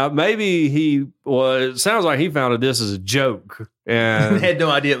 He's, it sounds like he founded this as a joke and had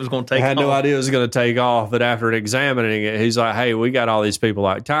no idea it was going to take off. Had no idea it was going to take off. But after examining it, he's like, hey, we got all these people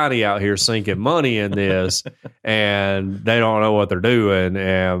like Tiny out here sinking money in this and they don't know what they're doing.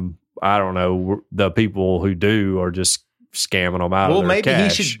 And I don't know, the people who do are just scamming them out of their maybe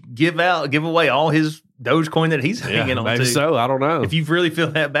cash. he should give away all his Dogecoin that he's hanging on maybe to. so. I don't know. If you really feel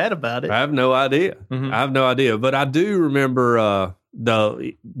that bad about it. I have no idea. Mhm. I have no idea. But I do remember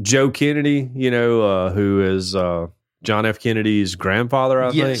the Joe Kennedy, who is John F. Kennedy's grandfather,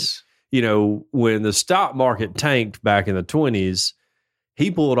 I think. When the stock market tanked back in the 20s,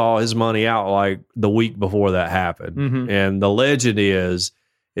 he pulled all his money out like the week before that happened. Mhm. And the legend is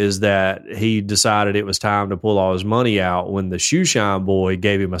that he decided it was time to pull all his money out when the shoe shine boy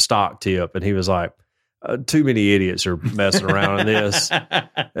gave him a stock tip. And he was like, too many idiots are messing around in this.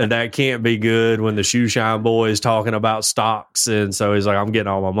 And that can't be good when the shoe shine boy is talking about stocks. And so he's like, I'm getting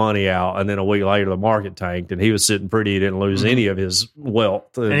all my money out. And then a week later, the market tanked and he was sitting pretty. He didn't lose any of his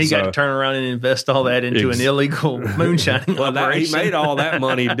wealth. And he got to turn around and invest all that into an illegal moonshining operation. He made all that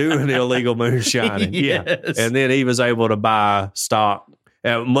money doing illegal moonshining. Yes. Yeah. And then he was able to buy stock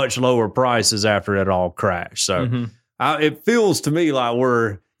at much lower prices after it all crashed. So it feels to me like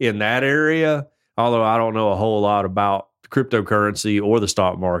we're in that area. Although I don't know a whole lot about cryptocurrency or the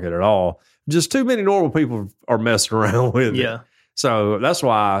stock market at all. Just too many normal people are messing around with it. So that's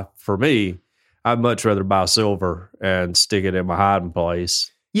why, for me, I'd much rather buy silver and stick it in my hiding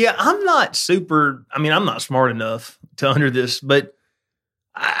place. Yeah, I'm not smart enough to under this, but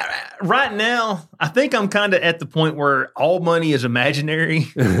right now, I think I'm kind of at the point where all money is imaginary.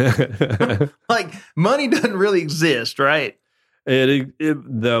 Like, money doesn't really exist, right?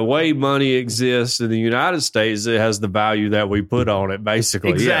 The way money exists in the United States, it has the value that we put on it,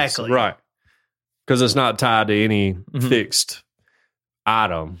 basically. Exactly. Yes, right. Because it's not tied to any fixed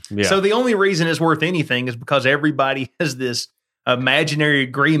item. Yeah. So the only reason it's worth anything is because everybody has this imaginary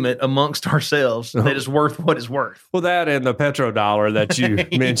agreement amongst ourselves that is worth what it's worth. Well, that and the petrodollar that you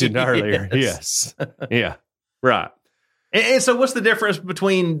mentioned earlier. Yes. Yeah. Right. And so what's the difference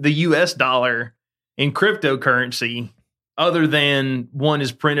between the U.S. dollar and cryptocurrency? Other than one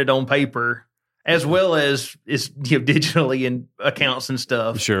is printed on paper, as well as is digitally in accounts and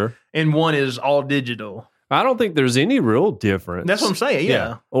stuff. Sure. And one is all digital. I don't think there's any real difference. That's what I'm saying,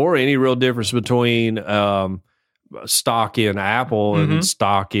 yeah. Or any real difference between stock in Apple and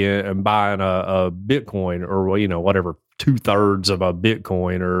stock in and buying a Bitcoin or, whatever, 2/3 of a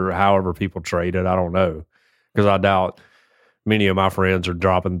Bitcoin or however people trade it. I don't know. Because I doubt many of my friends are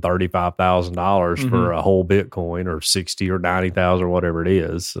dropping $35,000 for a whole Bitcoin or 60 or 90,000 or whatever it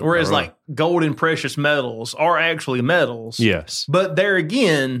is. Whereas like gold and precious metals are actually metals. Yes. But there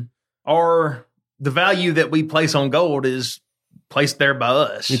again, the value that we place on gold is placed there by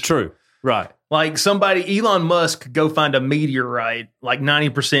us. True. Right. Like Elon Musk could go find a meteorite, like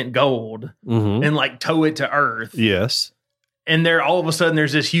 90% gold and like tow it to Earth. Yes. And all of a sudden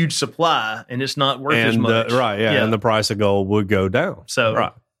there's this huge supply and it's not worth as much. And the price of gold would go down. So,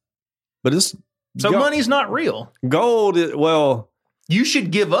 right. But money's not real. Gold, you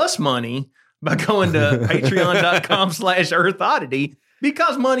should give us money by going to patreon.com/earthoddity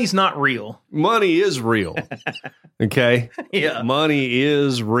because money's not real. Money is real. Okay? Yeah. Money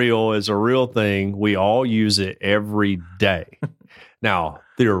is real. It's a real thing. We all use it every day. Now,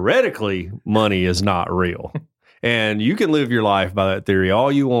 theoretically, money is not real. And you can live your life by that theory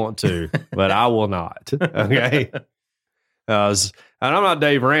all you want to, but I will not. Okay. And I'm not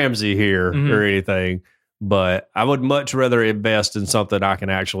Dave Ramsey here or anything, but I would much rather invest in something I can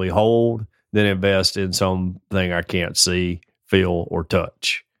actually hold than invest in something I can't see, feel, or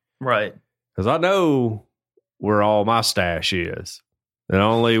touch. Right. Because I know where all my stash is. And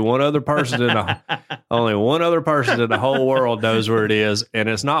only one other person in the whole world knows where it is, and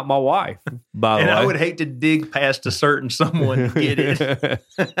it's not my wife. By the way, I would hate to dig past a certain someone to get it.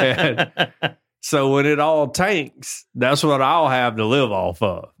 So when it all tanks, that's what I'll have to live off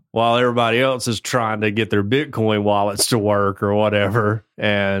of, while everybody else is trying to get their Bitcoin wallets to work or whatever.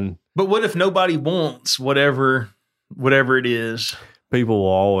 But what if nobody wants whatever it is? People will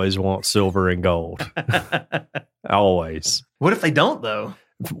always want silver and gold. Always. What if they don't, though?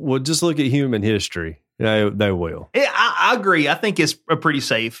 Well, just look at human history. They will. Yeah, I agree. I think it's a pretty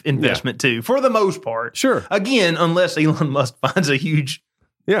safe investment, too, for the most part. Sure. Again, unless Elon Musk finds a huge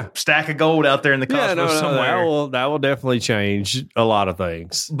stack of gold out there in the cosmos somewhere. That will definitely change a lot of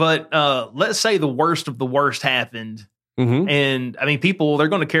things. But let's say the worst of the worst happened. And I mean, people, they're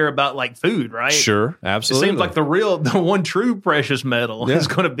going to care about like food, right? Sure, absolutely. It seems like the one true precious metal is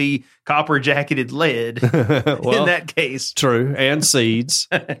going to be copper jacketed lead in that case. True. And seeds,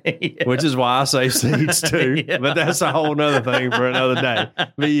 which is why I say seeds too. But that's a whole nother thing for another day.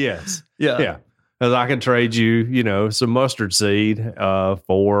 But yes. Yeah. Because I can trade you, some mustard seed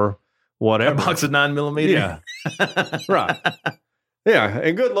for whatever. A box of 9mm. Yeah. Right. Yeah,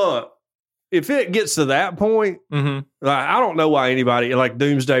 and good luck. If it gets to that point, like, I don't know why anybody, like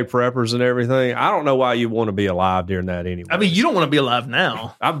doomsday preppers and everything, I don't know why you want to be alive during that anyway. I mean, you don't want to be alive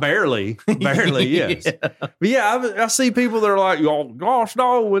now. I barely, yes. But yeah, I see people that are like, oh, gosh,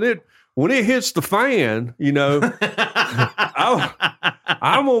 no, when it hits the fan, you know,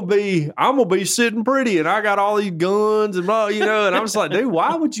 I'm gonna be sitting pretty, and I got all these guns and blah, you know, and I'm just like, dude,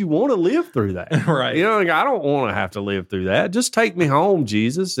 why would you want to live through that? Right? You know, like, I don't want to have to live through that. Just take me home,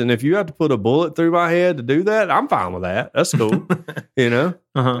 Jesus. And if you have to put a bullet through my head to do that, I'm fine with that. That's cool. You know,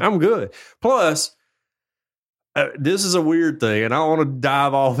 I'm good. Plus, this is a weird thing, and I want to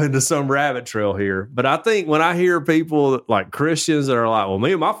dive off into some rabbit trail here. But I think when I hear people like Christians that are like, well,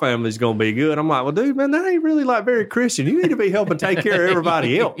 me and my family's going to be good, I'm like, well, dude, man, that ain't really like very Christian. You need to be helping take care of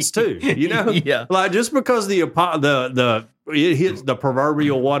everybody else too. You know, like just because it hits the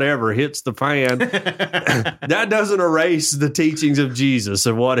proverbial whatever hits the fan, that doesn't erase the teachings of Jesus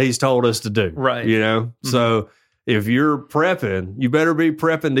and what He's told us to do. Right. You know, so if you're prepping, you better be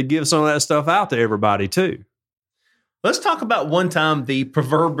prepping to give some of that stuff out to everybody too. Let's talk about one time the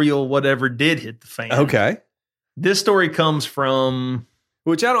proverbial whatever did hit the fan. Okay. This story comes from...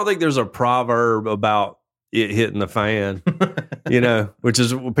 Which I don't think there's a proverb about it hitting the fan, you know, which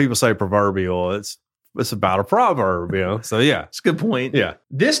is what people say proverbial. It's about a proverb, you know. So, yeah. It's a good point. Yeah.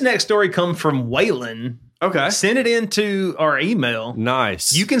 This next story comes from Waylon. Okay. Send it into our email.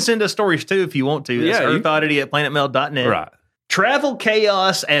 Nice. You can send us stories, too, if you want to. That's earthoddity@planetmail.net. Right. Travel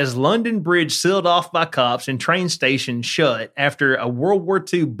chaos as London Bridge sealed off by cops and train station shut after a World War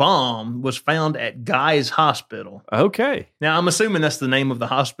II bomb was found at Guy's Hospital. Okay. Now, I'm assuming that's the name of the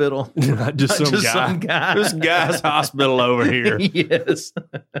hospital. Just some guy. This Guy's Hospital over here. Yes.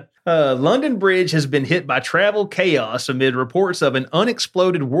 London Bridge has been hit by travel chaos amid reports of an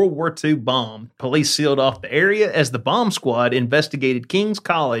unexploded World War II bomb. Police sealed off the area as the bomb squad investigated King's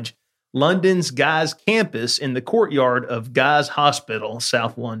College, London's Guy's campus, in the courtyard of Guy's Hospital,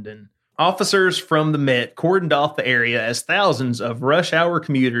 South London. Officers from the Met cordoned off the area as thousands of rush hour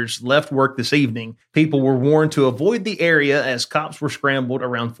commuters left work this evening. People were warned to avoid the area as cops were scrambled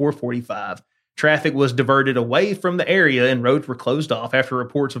around 4:45. Traffic was diverted away from the area and roads were closed off after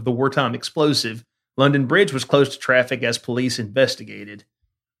reports of the wartime explosive. London Bridge was closed to traffic as police investigated.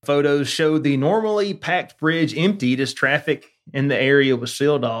 Photos showed the normally packed bridge emptied as traffic in the area was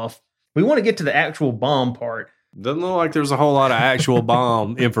sealed off. We want to get to the actual bomb part. Doesn't look like there's a whole lot of actual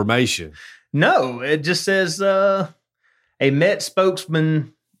bomb information. No, it just says a Met police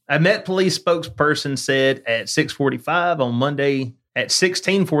spokesperson said at 6:45 on Monday, at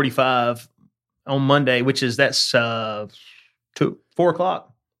 16:45 on Monday, which is 4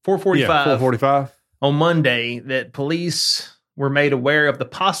 o'clock, 4:45. Yeah, 4:45 on Monday, that police were made aware of the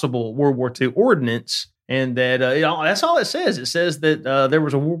possible World War II ordnance. And that that's all it says. It says that there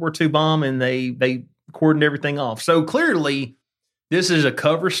was a World War II bomb and they cordoned everything off. So clearly, this is a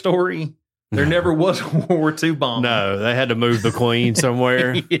cover story. There never was a World War II bomb. No, they had to move the Queen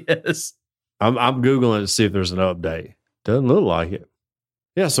somewhere. Yes. I'm Googling to see if there's an update. Doesn't look like it.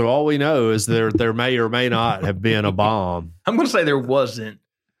 Yeah, so all we know is there may or may not have been a bomb. I'm going to say there wasn't.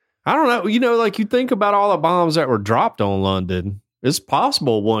 I don't know. You know, like you think about all the bombs that were dropped on London. It's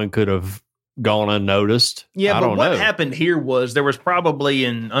possible one could have gone unnoticed. Yeah, but what happened here was there was probably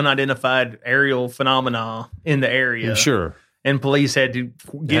an unidentified aerial phenomena in the area. Sure. And police had to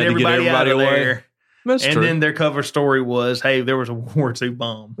get everybody out of there. That's true. And then their cover story was, hey, there was a World War II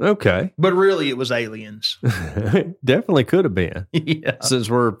bomb. Okay. But really, it was aliens. Definitely could have been. Yeah. Since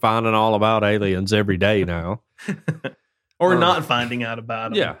we're finding all about aliens every day now. Or not finding out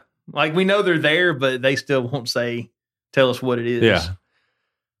about them. Yeah. Like, we know they're there, but they still won't tell us what it is. Yeah.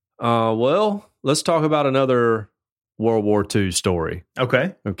 Well, let's talk about another World War II story.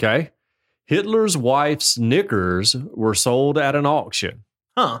 Okay. Hitler's wife's knickers were sold at an auction.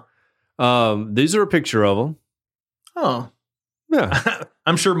 Huh. These are a picture of them. Oh. Yeah.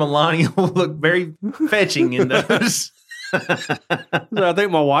 I'm sure Melania will look very fetching in those. I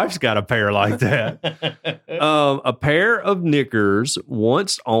think my wife's got a pair like that. A pair of knickers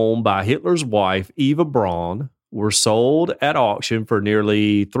once owned by Hitler's wife, Eva Braun, were sold at auction for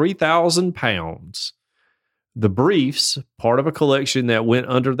nearly £3,000. The briefs, part of a collection that went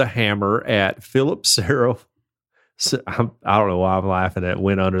under the hammer at Philip Serrell. I don't know why I'm laughing at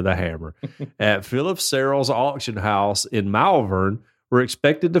went under the hammer. At Philip Serrell's auction house in Malvern, were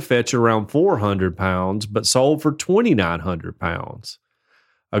expected to fetch around £400, but sold for £2,900.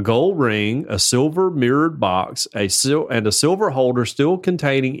 A gold ring, a silver mirrored box, and a silver holder still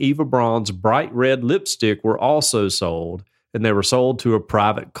containing Eva Braun's bright red lipstick were also sold, and they were sold to a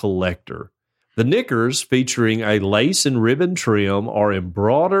private collector. The knickers, featuring a lace and ribbon trim, are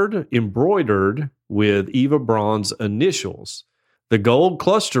embroidered with Eva Braun's initials. The gold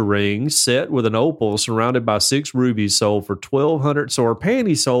cluster ring set with an opal surrounded by 6 rubies sold for $1,200. So her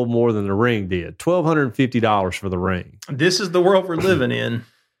panties sold more than the ring did. $1,250 for the ring. This is the world we're living in.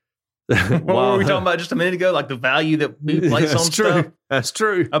 What were we talking about just a minute ago? Like the value that we place on stuff? That's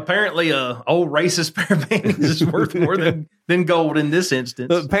true. Apparently, a old racist pair of panties is worth more than gold in this instance.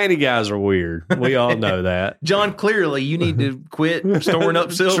 The panty guys are weird. We all know that. John, clearly, you need to quit storing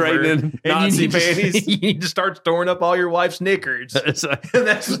up silver. Trading Nazi panties. You need to start storing up all your wife's knickers. It's going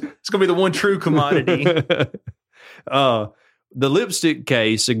to be the one true commodity. The lipstick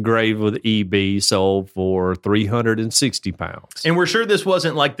case engraved with EB sold for £360. And we're sure this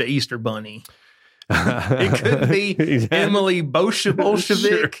wasn't like the Easter Bunny. It couldn't be Emily Bolshevik.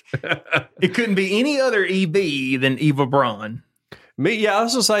 Sure. It couldn't be any other EB than Eva Braun. I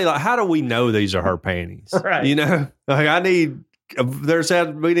was going to say, like, how do we know these are her panties? Right. You know, like we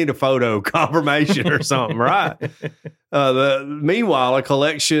need a photo confirmation or something, right? Meanwhile, a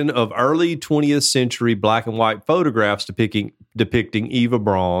collection of early 20th century black and white photographs depicting Eva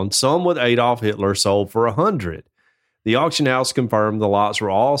Braun, some with Adolf Hitler, sold for $100. The auction house confirmed the lots were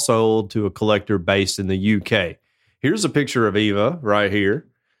all sold to a collector based in the UK. Here's a picture of Eva right here.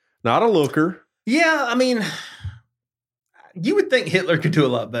 Not a looker. Yeah, I mean, you would think Hitler could do a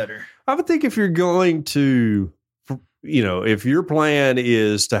lot better. I would think if you're going to, you know, if your plan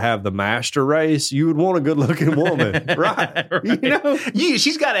is to have the master race, you would want a good-looking woman, right? Right. You know,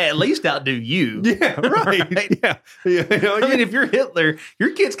 she's got to at least outdo you. Yeah, right. Right? Yeah. You know, I mean, if you're Hitler,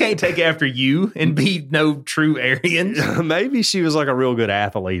 your kids can't take after you and be no true Aryans. Maybe she was like a real good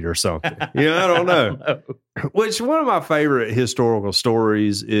athlete or something. You know, I don't know. Which one of my favorite historical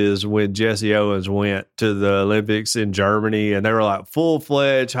stories is when Jesse Owens went to the Olympics in Germany and they were like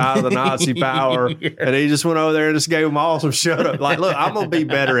full-fledged, high of the Nazi power. Yeah. And he just went over there and just gave them all some shut up. Like, look, I'm going to be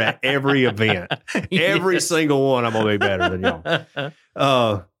better at every event. Every single one, I'm going to be better than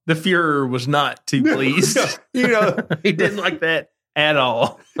y'all. The Fuhrer was not too pleased. You know, he didn't like that at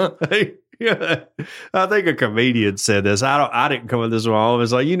all. Yeah, I think a comedian said this. I didn't come with this one. It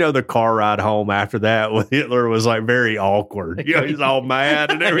was like, you know, the car ride home after that with Hitler was like very awkward. You know, he's all mad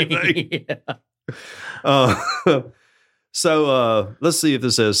and everything. Yeah. So let's see if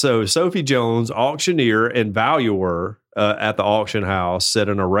this says. So Sophie Jones, auctioneer and valuer at the auction house, said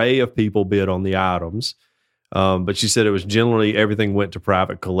an array of people bid on the items. But she said it was generally everything went to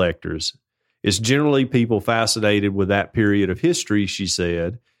private collectors. It's generally people fascinated with that period of history, she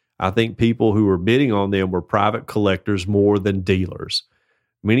said. I think people who were bidding on them were private collectors more than dealers.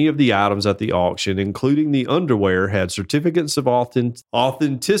 Many of the items at the auction, including the underwear, had certificates of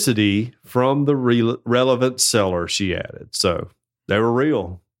authenticity from the relevant seller, she added. So they were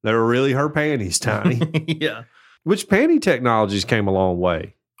real. They were really her panties, Tiny. Yeah. Which panty technologies came a long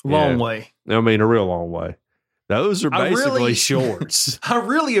way. Long way. I mean, a real long way. Those are basically shorts. I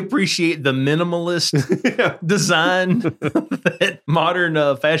really appreciate the minimalist design that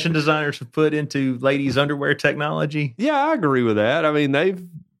modern fashion designers have put into ladies' underwear technology. Yeah, I agree with that. I mean, they've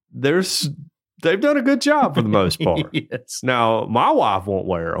done a good job for the most part. Yes. Now, my wife won't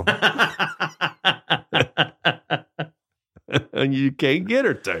wear them. And you can't get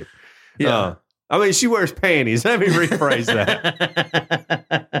her to. Yeah. I mean, she wears panties. Let me rephrase that.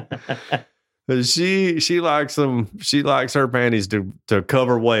 She likes them. She likes her panties to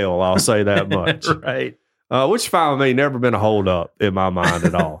cover well. I'll say that much. Right. Which fine with me, never been a hold up in my mind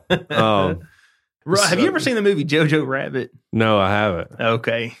at all. Have you ever seen the movie Jojo Rabbit? No, I haven't.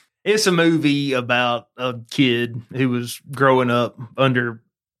 Okay. It's a movie about a kid who was growing up under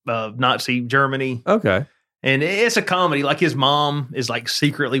Nazi Germany. Okay. And it's a comedy. Like his mom is like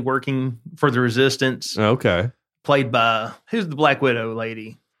secretly working for the resistance. Okay. Played by, who's the Black Widow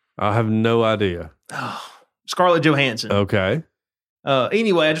lady? I have no idea. Oh, Scarlett Johansson. Okay.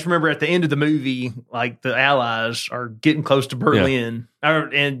 Anyway, I just remember at the end of the movie, like the Allies are getting close to Berlin,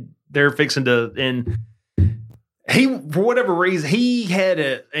 and they're fixing to. And he, for whatever reason, he had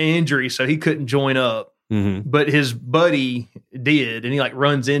an injury, so he couldn't join up. Mm-hmm. But his buddy did, and he like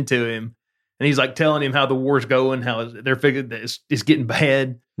runs into him, and he's like telling him how the war's going, how they're figuring that it's getting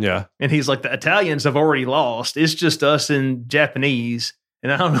bad. Yeah, and he's like, the Italians have already lost. It's just us and Japanese.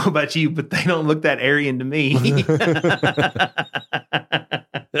 And I don't know about you, but they don't look that Aryan to me.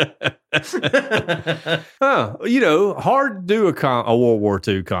 Hard to do a World War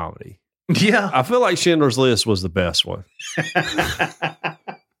II comedy. Yeah. I feel like Schindler's List was the best one.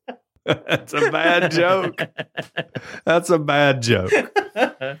 That's a bad joke. That's a bad joke.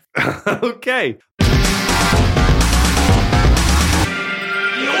 Okay.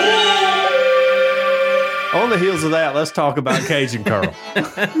 On the heels of that, let's talk about Cajun Curl.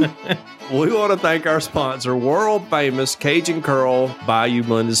 We want to thank our sponsor, world famous Cajun Curl Bayou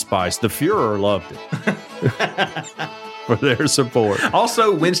Blended Spice. The Fuhrer loved it for their support.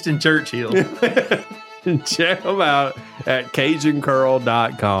 Also, Winston Churchill. Check them out at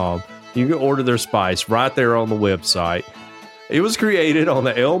CajunCurl.com. You can order their spice right there on the website. It was created on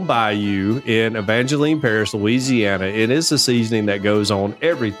the Elm Bayou in Evangeline Parish, Louisiana. It is a seasoning that goes on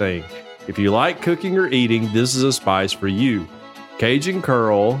everything. If you like cooking or eating, this is a spice for you. Cajun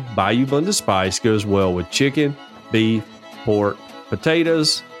Curl Bayou Blended Spice goes well with chicken, beef, pork,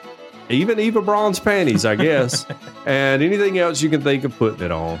 potatoes, even Eva Braun's panties, I guess, and anything else you can think of putting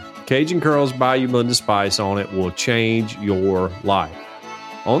it on. Cajun Curl's Bayou Blended Spice on it will change your life.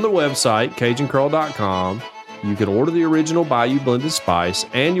 On the website, CajunCurl.com, you can order the original Bayou Blended Spice,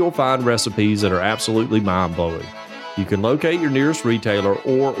 and you'll find recipes that are absolutely mind-blowing. You can locate your nearest retailer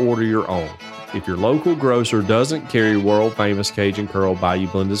or order your own. If your local grocer doesn't carry world-famous Cajun Curl Bayou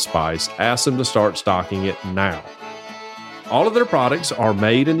Blended Spice, ask them to start stocking it now. All of their products are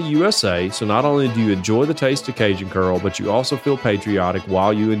made in the USA, so not only do you enjoy the taste of Cajun Curl, but you also feel patriotic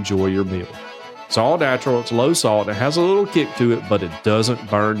while you enjoy your meal. It's all natural, it's low salt, it has a little kick to it, but it doesn't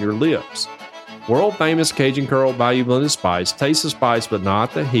burn your lips. World famous Cajun Curl Bayou Blended Spice. Taste the spice, but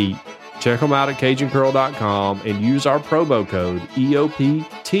not the heat. Check them out at CajunCurl.com and use our promo code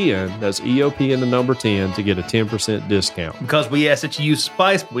EOP10, that's EOP and the number 10, to get a 10% discount. Because we ask that you use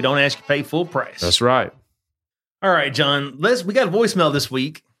spice, but we don't ask you to pay full price. That's right. All right, John, we got a voicemail this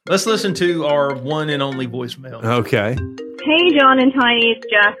week. Let's listen to our one and only voicemail. Okay. Hey, John and Tiny, it's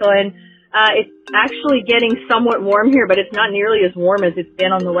Jacqueline. It's actually getting somewhat warm here, but it's not nearly as warm as it's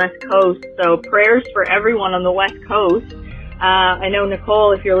been on the West Coast. So prayers for everyone on the West Coast. I know,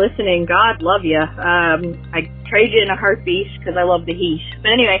 Nicole, if you're listening, God love you. I trade you in a heartbeat because I love the heat.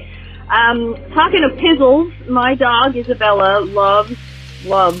 But anyway, talking of pizzles, my dog, Isabella, loves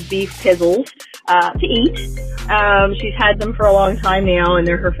beef pizzles to eat. She's had them for a long time now, and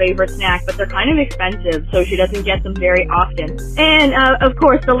they're her favorite snack, but they're kind of expensive, so she doesn't get them very often. And, of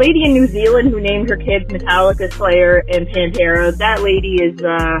course, the lady in New Zealand who named her kids Metallica, Slayer, and Pantera, that lady is,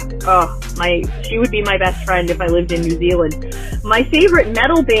 she would be my best friend if I lived in New Zealand. My favorite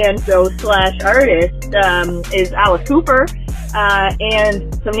metal band, though, / artist, is Alice Cooper,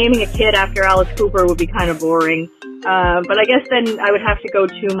 and so naming a kid after Alice Cooper would be kind of boring. But I guess then I would have to go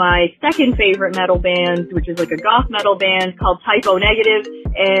to my second favorite metal band, which is like a goth metal band called Typo Negative,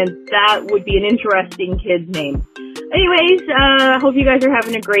 and that would be an interesting kid's name. Anyways, I hope you guys are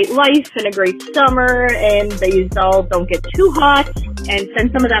having a great life and a great summer, and these all don't get too hot, and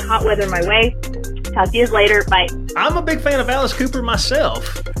send some of that hot weather my way. Talk to you later. Bye. I'm a big fan of Alice Cooper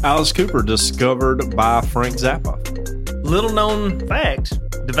myself. Alice Cooper, discovered by Frank Zappa. Little known fact,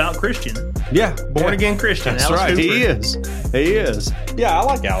 devout Christian. Yeah. Born again Christian. That's Alice right. Cooper. He is. Yeah, I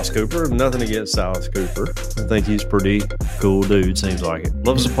like Alice Cooper. Nothing against Alice Cooper. I think he's a pretty cool dude, seems like it.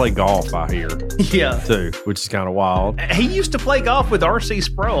 Loves to play golf, I hear. Yeah. Too, which is kind of wild. He used to play golf with R.C.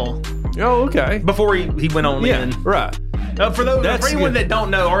 Sproul. Oh, okay. Before he went on in. Right. For anyone that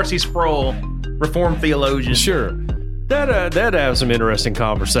don't know, R.C. Sproul, Reformed theologian. Sure. That'd have some interesting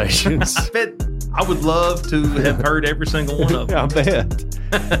conversations. I bet I would love to have heard every single one of them. I bet.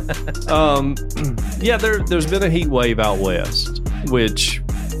 There's been a heat wave out west, which,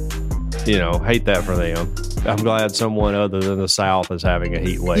 hate that for them. I'm glad someone other than the South is having a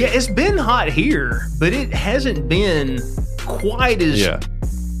heat wave. Yeah, it's been hot here, but it hasn't been quite as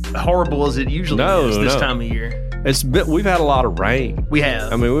horrible as it usually is this time of year. We've had a lot of rain. We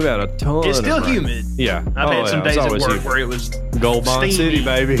have. I mean, we've had a ton. It's still of rain. humid. Yeah, I've had some days at work humid. where it was Gold Bond City,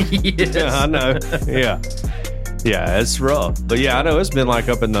 baby. Yes. Yeah, I know. Yeah, it's rough. But yeah, I know it's been like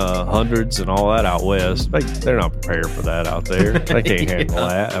up in the hundreds and all that out west. They're not prepared for that out there. They can't handle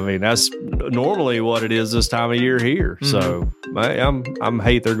that. I mean, that's normally what it is this time of year here. Mm-hmm. So I'm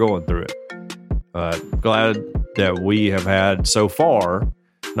hate they're going through it. Glad that we have had so far,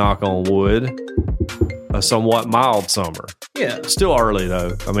 knock on wood, a somewhat mild summer. Yeah. Still early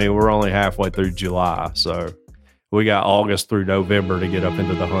though. I mean, we're only halfway through July, so we got August through November to get up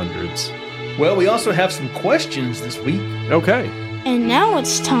into the hundreds. Well, we also have some questions this week. Okay. And now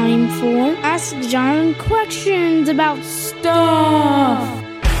it's time for Ask John questions about stuff.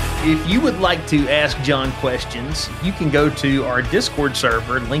 If you would like to ask John questions, you can go to our Discord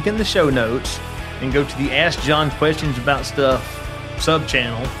server, link in the show notes, and go to the Ask John questions about stuff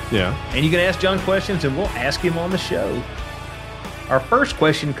sub-channel. Yeah. And you can ask John questions and we'll ask him on the show. Our first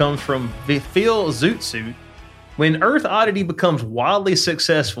question comes from Phil Zootsuit. When Earth Oddity becomes wildly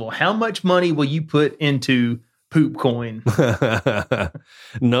successful, how much money will you put into poop coin?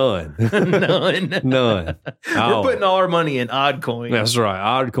 None. None. None. We're putting all our money in odd coin. That's right.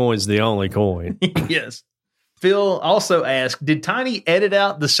 Odd coin's the only coin. Yes. Phil also asked, did Tiny edit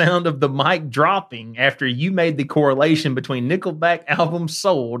out the sound of the mic dropping after you made the correlation between Nickelback albums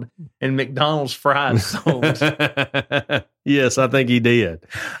sold and McDonald's fries sold? Yes, I think he did.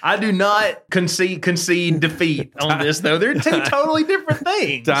 I do not concede defeat on this, though. They're two totally different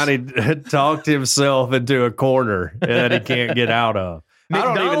things. Tiny talked himself into a corner that he can't get out of. I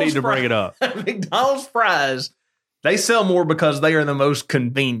don't even need to bring it up. McDonald's fries, they sell more because they are the most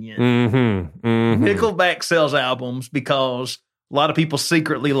convenient. Nickelback sells albums because a lot of people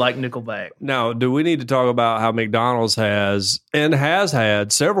secretly like Nickelback. Now, do we need to talk about how McDonald's has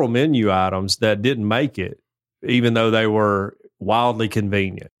had several menu items that didn't make it, even though they were wildly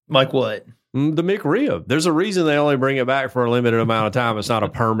convenient? Like what? The McRib. There's a reason they only bring it back for a limited amount of time. It's not a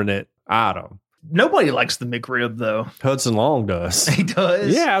permanent item. Nobody likes the McRib, though. Hudson Long does. He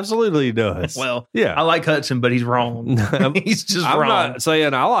does? Yeah, absolutely he does. Well, yeah. I like Hudson, but he's wrong. He's just I'm wrong. not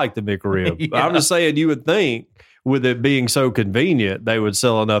saying I like the McRib. Yeah. I'm just saying you would think with it being so convenient, they would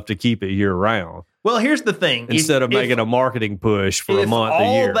sell enough to keep it year round. Well, here's the thing. Instead of making a marketing push for a month a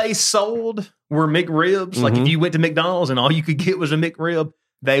year. If all they sold were McRibs, like if you went to McDonald's and all you could get was a McRib,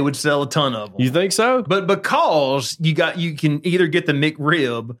 they would sell a ton of them. You think so? But because you can either get the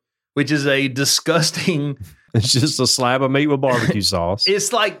McRib, which is a disgusting... It's just a slab of meat with barbecue sauce.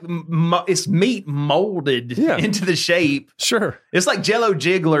 It's like it's meat molded into the shape. Sure. It's like Jell-O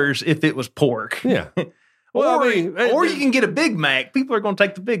Jigglers if it was pork. Yeah. Well, or you can get a Big Mac. People are going to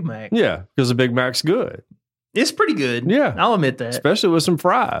take the Big Mac. Yeah, because the Big Mac's good. It's pretty good. Yeah. I'll admit that. Especially with some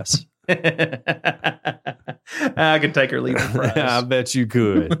fries. I could take or leave the fries. I bet you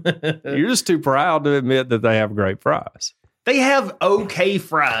could. You're just too proud to admit that they have great fries. They have okay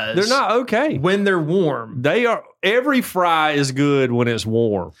fries. They're not okay. When they're warm. They are. Every fry is good when it's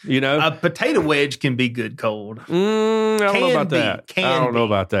warm, you know? A potato wedge can be good cold. I don't know about that. I don't know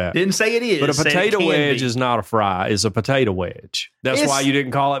about that. Didn't say it is. But a potato wedge is not a fry. It's a potato wedge. That's why you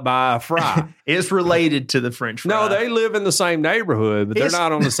didn't call it by a fry. It's related to the French fry. No, they live in the same neighborhood, but they're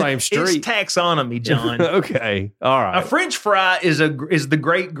not on the same street. It's taxonomy, John. Okay. All right. A French fry is the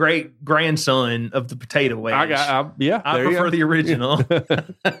great grandson of the potato wedge. I prefer the original.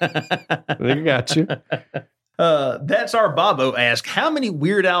 I got you. That's our Bobo ask. How many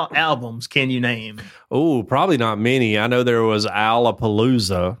Weird Al albums can you name? Oh, probably not many. I know there was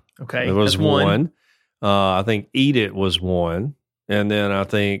Alapalooza. Okay, there was one. I think Eat It was one, and then I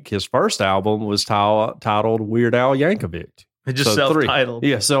think his first album was titled Weird Al Yankovic. It's just self-titled.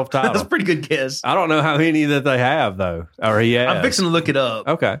 Yeah, self-titled. That's a pretty good guess. I don't know how many that they have though, or he has. I'm fixing to look it up.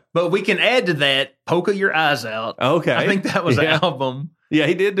 Okay, but we can add to that "Polka Your Eyes Out." Okay, I think that was an album. Yeah,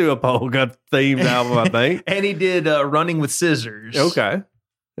 he did do a polka themed album, I think. And he did Running with Scissors. Okay.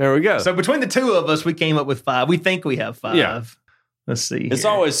 There we go. So between the two of us, we came up with 5. We think we have 5. Yeah. Let's see. It's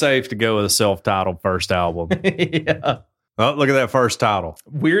always safe to go with a self-titled first album. Yeah. Oh, look at that first title.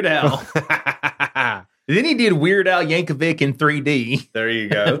 Weird Al. Then he did Weird Al Yankovic in 3D. There you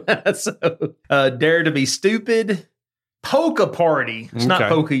go. So, Dare to Be Stupid. Polka Party. It's not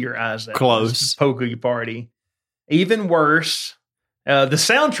Polka Your Eyes Out. Close. It's Polka Your Party. Even Worse. The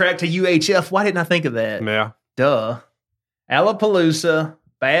soundtrack to UHF. Why didn't I think of that? Yeah. Duh. Alapalooza,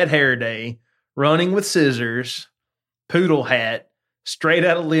 Bad Hair Day, Running with Scissors, Poodle Hat, Straight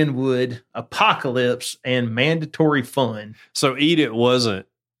Outta Linwood, Apocalypse, and Mandatory Fun. So Eat It wasn't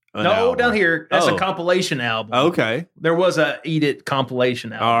an album. Down here. That's a compilation album. Okay. There was a Eat It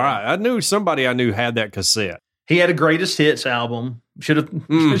compilation album. All right. I knew somebody I knew had that cassette. He had a greatest hits album. Should have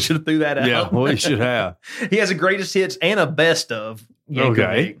threw that out. Yeah, well, he should have. He has a greatest hits and a best of. Yankovic.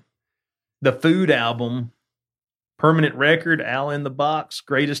 Okay. The Food album, Permanent Record, Al in the Box,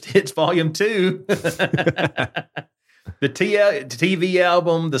 Greatest Hits Volume 2. The TV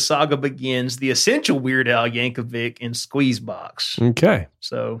album, The Saga Begins, The Essential Weird Al Yankovic, and Squeezebox. Okay.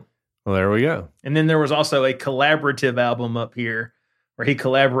 So, well, there we go. And then there was also a collaborative album up here where he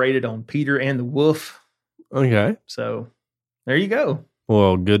collaborated on Peter and the Wolf. Okay. So, there you go.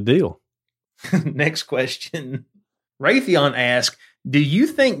 Well, good deal. Next question. Raytheon asks, do you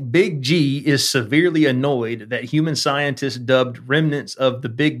think Big G is severely annoyed that human scientists dubbed remnants of the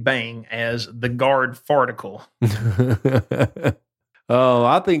Big Bang as the guard farticle? Oh,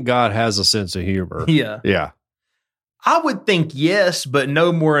 I think God has a sense of humor. Yeah. Yeah. I would think yes, but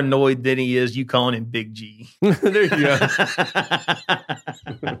no more annoyed than he is you calling him Big G. There you go.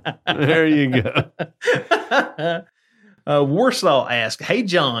 There you go. Warsaw asks, hey,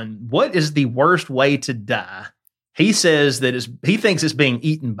 John, what is the worst way to die? He says that he thinks it's being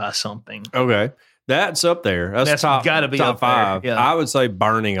eaten by something. Okay. That's up there. That's top, gotta be top up there, five. yeah. I would say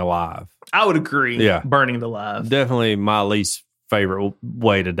Burning Alive. I would agree. Yeah. Burning Alive. Definitely my least favorite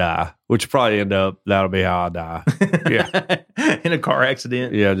way to die, which probably end up, that'll be how I die. Yeah. In a car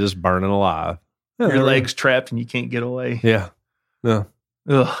accident. Yeah, just burning alive. Your legs trapped and you can't get away. Yeah. No.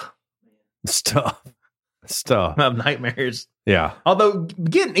 Ugh. It's tough. It's tough. I have nightmares. Yeah. Although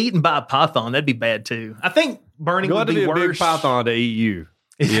getting eaten by a python, that'd be bad too. I think burning You would have to be be a big worse. python to eat you.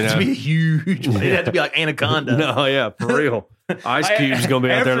 It'd have to be a huge. It'd have to be like Anaconda. No, yeah, for real. Ice Cube's gonna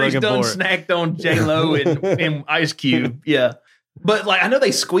be out there looking After for he's it. done snacked on J-Lo and Ice Cube, yeah. But like I know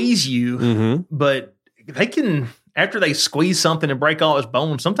they squeeze you, Mm-hmm. but they can after they squeeze something and break all its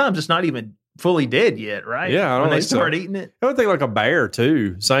bones. Sometimes it's not even fully dead yet, right? Yeah, I don't when they think so. start eating it. I would think like a bear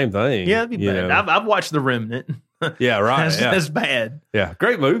too. Same thing. Yeah, that'd be you bad. know. I've watched The Remnant. Yeah, right. That's bad. Yeah.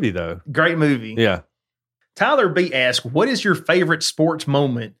 Great movie though. Great movie. Yeah. Tyler B asked, "What is your favorite sports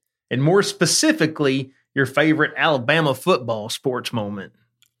moment, and more specifically, your favorite Alabama football sports moment?"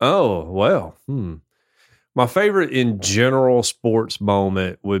 Oh, well. My favorite in general sports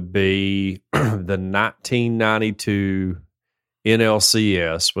moment would be the 1992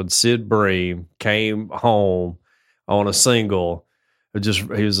 NLCS when Sid Bream came home on a single.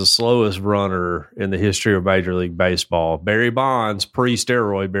 He was the slowest runner in the history of Major League Baseball. Barry Bonds,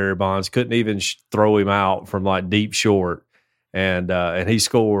 pre-steroid Barry Bonds, couldn't even throw him out from like deep short, and he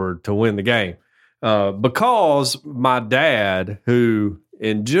scored to win the game. Because my dad, who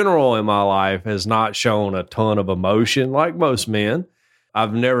in general in my life has not shown a ton of emotion like most men,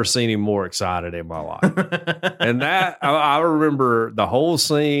 I've never seen him more excited in my life. And that, I remember the whole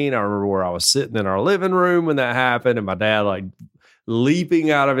scene. I remember where I was sitting in our living room when that happened, and my dad like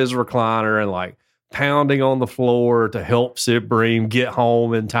leaping out of his recliner and like pounding on the floor to help Sid Bream get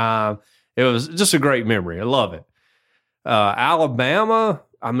home in time. It was just a great memory. I love it. Alabama,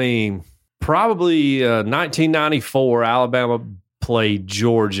 I mean, probably 1994, Alabama played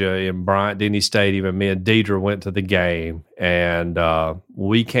Georgia in Bryant-Denny Stadium, and me and Deidre went to the game, and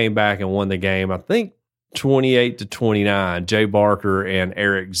we came back and won the game, I think 28-29. Jay Barker and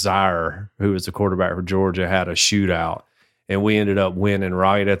Eric Zier, who was the quarterback for Georgia, had a shootout, and we ended up winning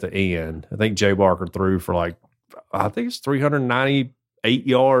right at the end. I think Jay Barker threw for like, I think it's 398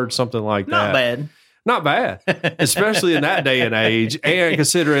 yards, something like that. Not bad. Not bad, especially in that day and age. And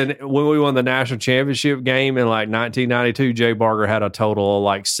considering when we won the national championship game in like 1992, Jay Barker had a total of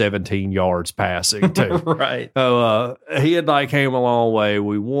like 17 yards passing too. Right. So he had like came a long way.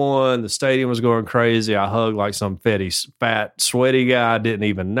 We won. The stadium was going crazy. I hugged like some fat, sweaty guy I didn't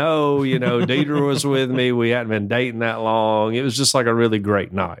even know. You know, Deidre was with me. We hadn't been dating that long. It was just like a really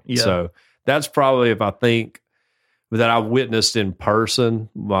great night. Yeah. So that's probably, if I think that I witnessed in person,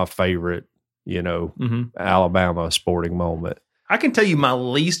 my favorite, you know, Alabama sporting moment. I can tell you my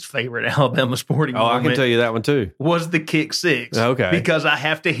least favorite Alabama sporting moment. I can tell you that one too. Was the kick six. Okay. Because I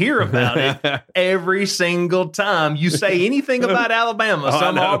have to hear about it every single time you say anything about Alabama.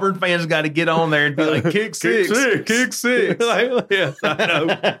 Some Auburn fans got to get on there and be like, kick six. Kick six. Yes,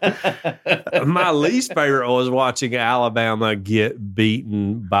 I know. My least favorite was watching Alabama get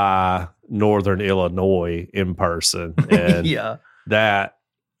beaten by Northern Illinois in person. And yeah. that,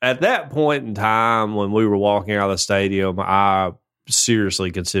 at that point in time when we were walking out of the stadium, I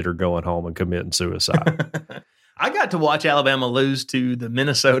seriously considered going home and committing suicide. I got to watch Alabama lose to the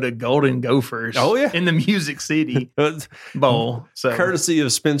Minnesota Golden Gophers. Oh, yeah. In the Music City Bowl. So Courtesy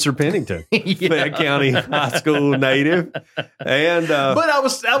of Spencer Pennington, Fayette County High School native. And but I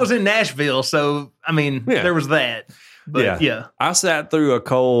was in Nashville, so I mean there was that. But yeah. I sat through a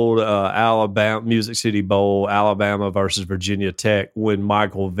cold Alabama Music City Bowl, Alabama versus Virginia Tech, when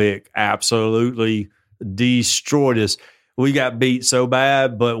Michael Vick absolutely destroyed us. We got beat so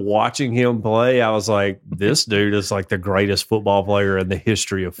bad, but watching him play, I was like, this dude is like the greatest football player in the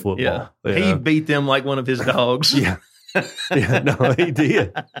history of football. Yeah. He beat them like one of his dogs. Yeah. No, he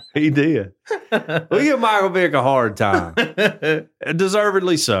did. He did. We give Michael Vick a hard time.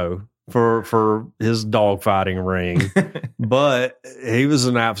 Deservedly so. For his dogfighting ring, but he was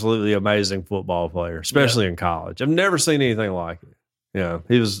an absolutely amazing football player, especially in college. I've never seen anything like it. Yeah,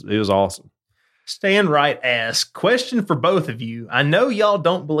 he was awesome. Stan Wright asks, question for both of you. I know y'all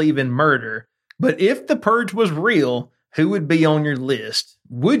don't believe in murder, but if the purge was real, who would be on your list?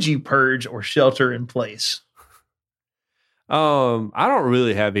 Would you purge or shelter in place? I don't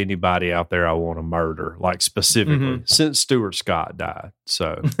really have anybody out there I want to murder, like specifically, since Stuart Scott died.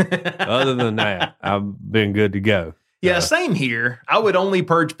 So other than that, I've been good to go. Yeah, same here. I would only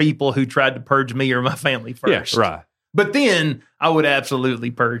purge people who tried to purge me or my family first. Yeah, right. But then I would absolutely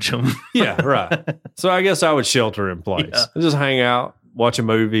purge them. Yeah, right. So I guess I would shelter in place. Yeah. Just hang out, watch a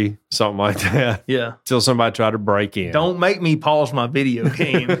movie, something like that. Yeah. Till somebody tried to break in. Don't make me pause my video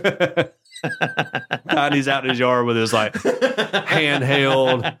game. Tiny's out in his yard with his like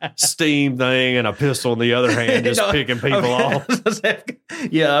handheld steam thing and a pistol in the other hand, just picking people off.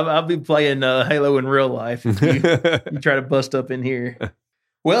 Yeah, I'll be playing Halo in real life if you try to bust up in here.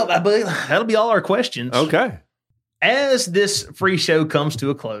 Well, I believe that'll be all our questions. Okay. As this free show comes to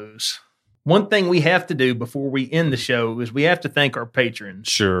a close, one thing we have to do before we end the show is we have to thank our patrons.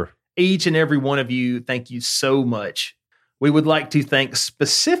 Sure. Each and every one of you, thank you so much. We would like to thank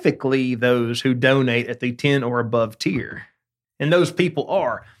specifically those who donate at the 10 or above tier. And those people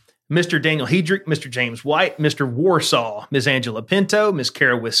are Mr. Daniel Hedrick, Mr. James White, Mr. Warsaw, Ms. Angela Pinto, Ms.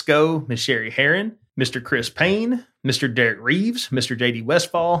 Kara Wisco, Ms. Sherry Herron, Mr. Chris Payne, Mr. Derek Reeves, Mr. J.D.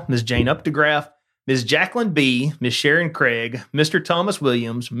 Westfall, Ms. Jane Updegraff, Ms. Jacqueline B., Ms. Sharon Craig, Mr. Thomas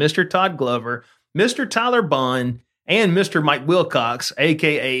Williams, Mr. Todd Glover, Mr. Tyler Bond, and Mr. Mike Wilcox,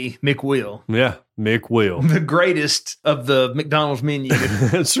 a.k.a. McWill. Yeah, McWill. The greatest of the McDonald's menu.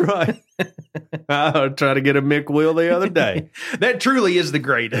 That's right. I tried to get a McWill the other day. That truly is the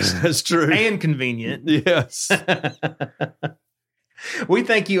greatest. That's true. And convenient. Yes. We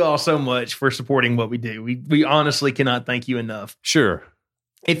thank you all so much for supporting what we do. We honestly cannot thank you enough. Sure.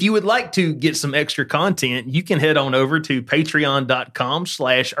 If you would like to get some extra content, you can head on over to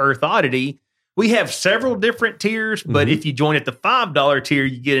patreon.com/EarthOddity. We have several different tiers, but if you join at the $5 tier,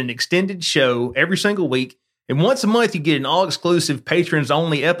 you get an extended show every single week. And once a month, you get an all-exclusive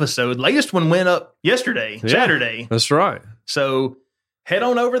patrons-only episode. Latest one went up yesterday, Saturday. That's right. So head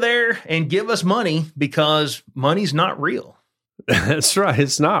on over there and give us money because money's not real. That's right.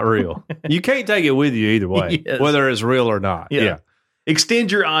 It's not real. You can't take it with you either way, Yes. whether it's real or not. Yeah.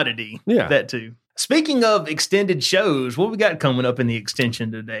 Extend your oddity. Yeah. That too. Speaking of extended shows, what we got coming up in the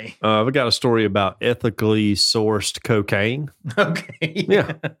extension today? We got a story about ethically sourced cocaine. Okay.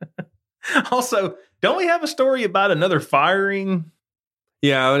 Yeah. Also, don't we have a story about another firing?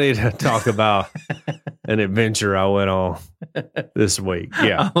 Yeah, I need to talk about an adventure I went on this week.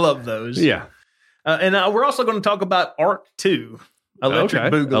 Yeah. I love those. Yeah. And we're also going to talk about Arc 2,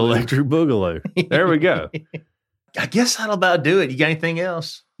 Electric Boogaloo. Electric Boogaloo. There we go. I guess that'll about do it. You got anything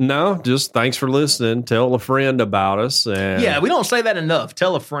else? No, just thanks for listening. Tell a friend about us. And Yeah, we don't say that enough.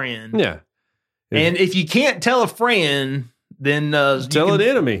 Tell a friend. Yeah. And if you can't tell a friend, then Tell an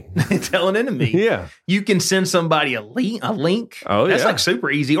enemy. Tell an enemy. Yeah. You can send somebody a link. Oh, That's yeah. like super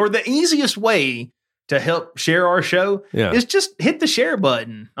easy. Or the easiest way to help share our show is just hit the share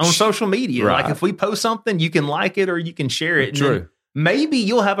button on social media. Right. Like if we post something, you can like it or you can share it. And True. then maybe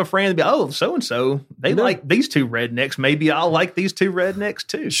you'll have a friend be, oh, so-and-so, they like these two rednecks. Maybe I'll like these two rednecks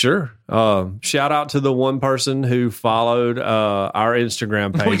too. Sure. Shout out to the one person who followed our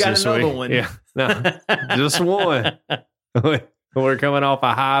Instagram page We got this another week. one. Yeah. No, just one. We're coming off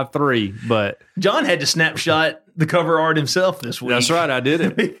a high 3, but John had to snapshot the cover art himself this week. that's right. I did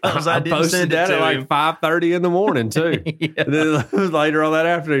it. Because I didn't posted send it that to at him. like 5:30 in the morning too. Yeah. And then later on that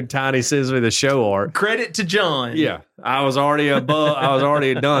afternoon, Tiny sends me the show art. Credit to John. Yeah, I was already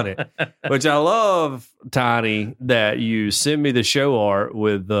done it. Which I love, Tiny, that you send me the show art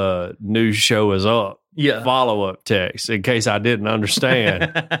with the new show is up. Yeah. Follow-up text in case I didn't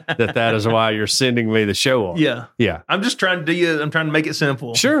understand that is why you're sending me the show art. Yeah. Yeah. I'm just trying to I'm trying to make it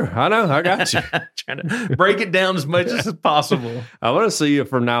simple. Sure. I know. I got you. Trying to break it down as much as possible. I want to see if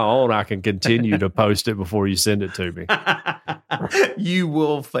from now on I can continue to post it before you send it to me. You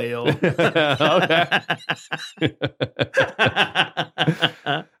will fail. Okay.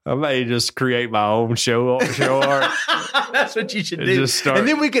 I may just create my own show art. That's what you should And do. just start- And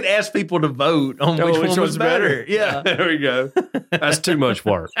then we could ask people to vote on which one was one's better. Yeah. There we go. That's too much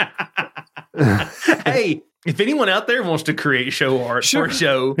work. Hey, if anyone out there wants to create show art for a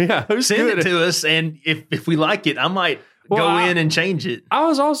show, Yeah, who's send good it at- to us. And if we like it, I might Well, go in and change it. I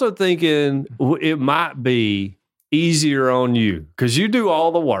was also thinking it might be easier on you because you do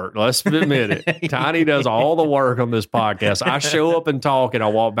all the work. Let's admit it. Tiny does all the work on this podcast. I show up and talk, and I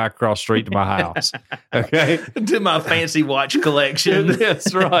walk back across the street to my house. Okay, To my fancy watch collection.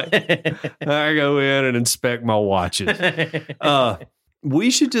 that's right. I go in and inspect my watches. We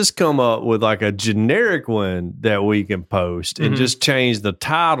should just come up with like a generic one that we can post and just change the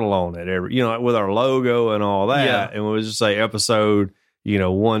title on it. With our logo and all that, Yeah. and we'll just say episode,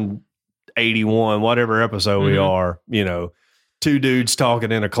 181, whatever episode we are, two dudes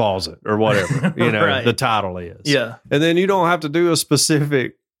talking in a closet or whatever, Right. the title is. Yeah. And then you don't have to do a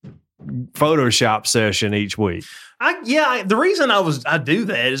specific Photoshop session each week. The reason I do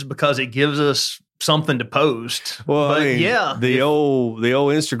that is because it gives us something to post. Well, but I mean, yeah, the old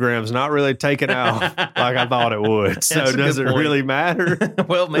Instagram's not really taking off like I thought it would. So That's a does good it point. really matter?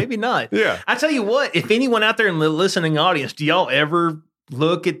 well, maybe not. Yeah. I tell you what, if anyone out there in the listening audience, do y'all ever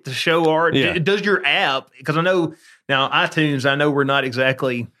look at the show art? Yeah. Does your app, because I know now iTunes, I know we're not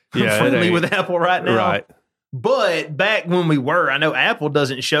exactly Yeah, it friendly ain't. with Apple right now. Right. But back when we were, I know Apple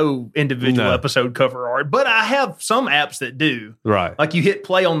doesn't show individual No. episode cover art, but I have some apps that do. Right. Like you hit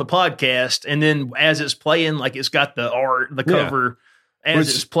play on the podcast, and then as it's playing, like it's got the art, the Yeah. cover as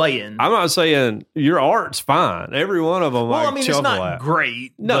Which, it's playing. I'm not saying your art's fine. Every one of them, well, I I mean, it's chuckle not at.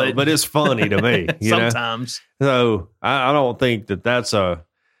 great. No, but it's funny to me. You know? sometimes. So I don't think that's the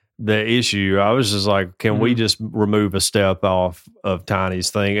issue. I was just like, can we just remove a step off of Tiny's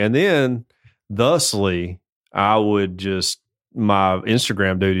thing? And then thusly, I would just, my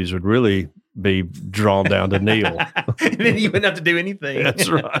Instagram duties would really be drawn down to Neil. And then you wouldn't have to do anything. That's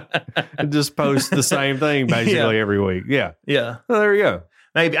right. And just post the same thing basically every week. Yeah. Yeah. Well, there you go.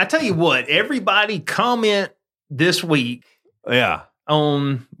 Maybe. I tell you what, everybody comment this week Yeah.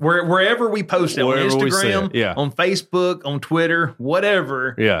 on wherever we post it, on Wherever we see Instagram, it, yeah. on Facebook, on Twitter,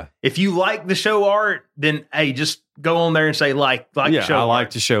 whatever. Yeah. If you like the show art, then hey, just go on there and say like the Yeah. show I art. like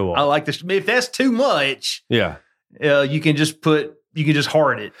to show I off. like this. If that's too much, Yeah. you can just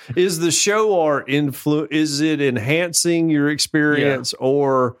heart it. Is the show art is it enhancing your experience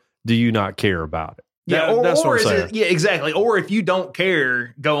or do you not care about it? Yeah, That's or what I'm is saying. it? Yeah, exactly. Or if you don't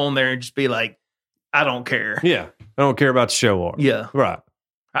care, go on there and just be like, I don't care. Yeah. I don't care about the show art. Yeah. Right.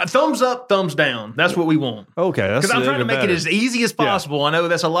 Thumbs up, thumbs down. That's what we want. Okay. That's Because I'm trying to even make better. it as easy as possible. I know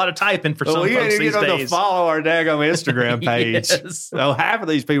that's a lot of typing for some Well, folks you these get them to days. follow our daggone Instagram page. Yes. So half of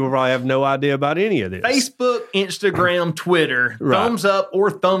these people probably have no idea about any of this. Facebook, Instagram, Twitter, Right. thumbs up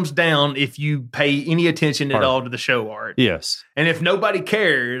or thumbs down if you pay any attention at all to the show art. Yes. And if nobody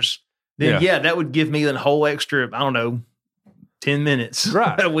cares, then Yeah. that would give me a whole extra, I don't know, 10 minutes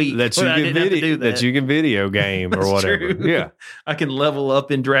Right. a week. That you when I can didn't have to video do that you can video game or That's whatever. true. Yeah. I can level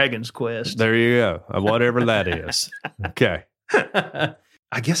up in Dragon's Quest. There you go. Whatever that is. Okay. I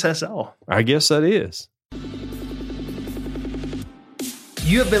guess that's all. I guess that is.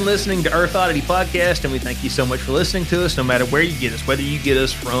 You have been listening to Earth Oddity Podcast, and we thank you so much for listening to us, no matter where you get us, whether you get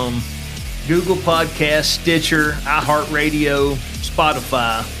us from Google Podcasts, Stitcher, iHeartRadio,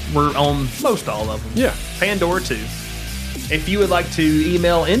 Spotify. We're on most all of them. Yeah. Pandora too. If you would like to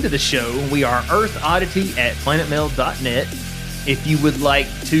email into the show, we are earthoddity@planetmail.net. If you would like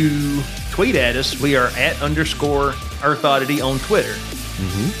to tweet at us, we are @_earthoddity on Twitter.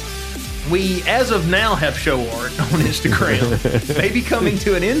 We, as of now, have show art on Instagram. Maybe coming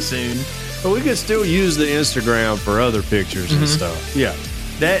to an end soon. But we could still use the Instagram for other pictures and stuff. Yeah.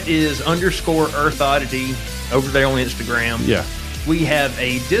 That is _earthoddity over there on Instagram. Yeah. We have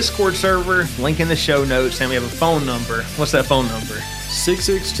a Discord server, link in the show notes, and we have a phone number. What's that phone number?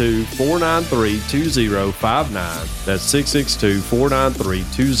 662-493-2059. That's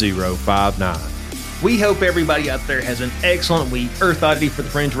 662-493-2059. We hope everybody out there has an excellent week. Earth Oddity for the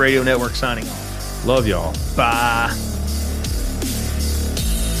Fringe Radio Network signing off. Love y'all. Bye.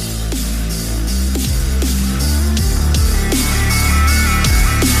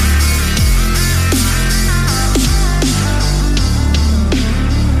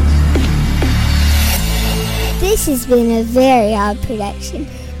 This has been a very odd production.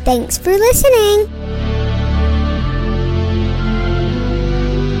 Thanks for listening.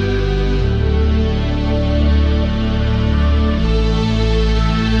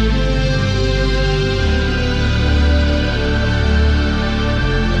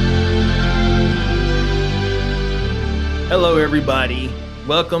 Hello, everybody.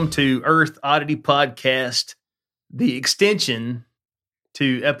 Welcome to Earth Oddity Podcast, the extension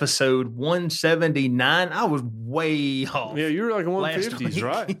to episode 179. I was way off. Yeah, you were like last 150s, week.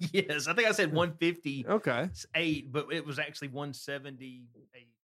 right? Yes, I think I said 158, Okay. but it was actually 178.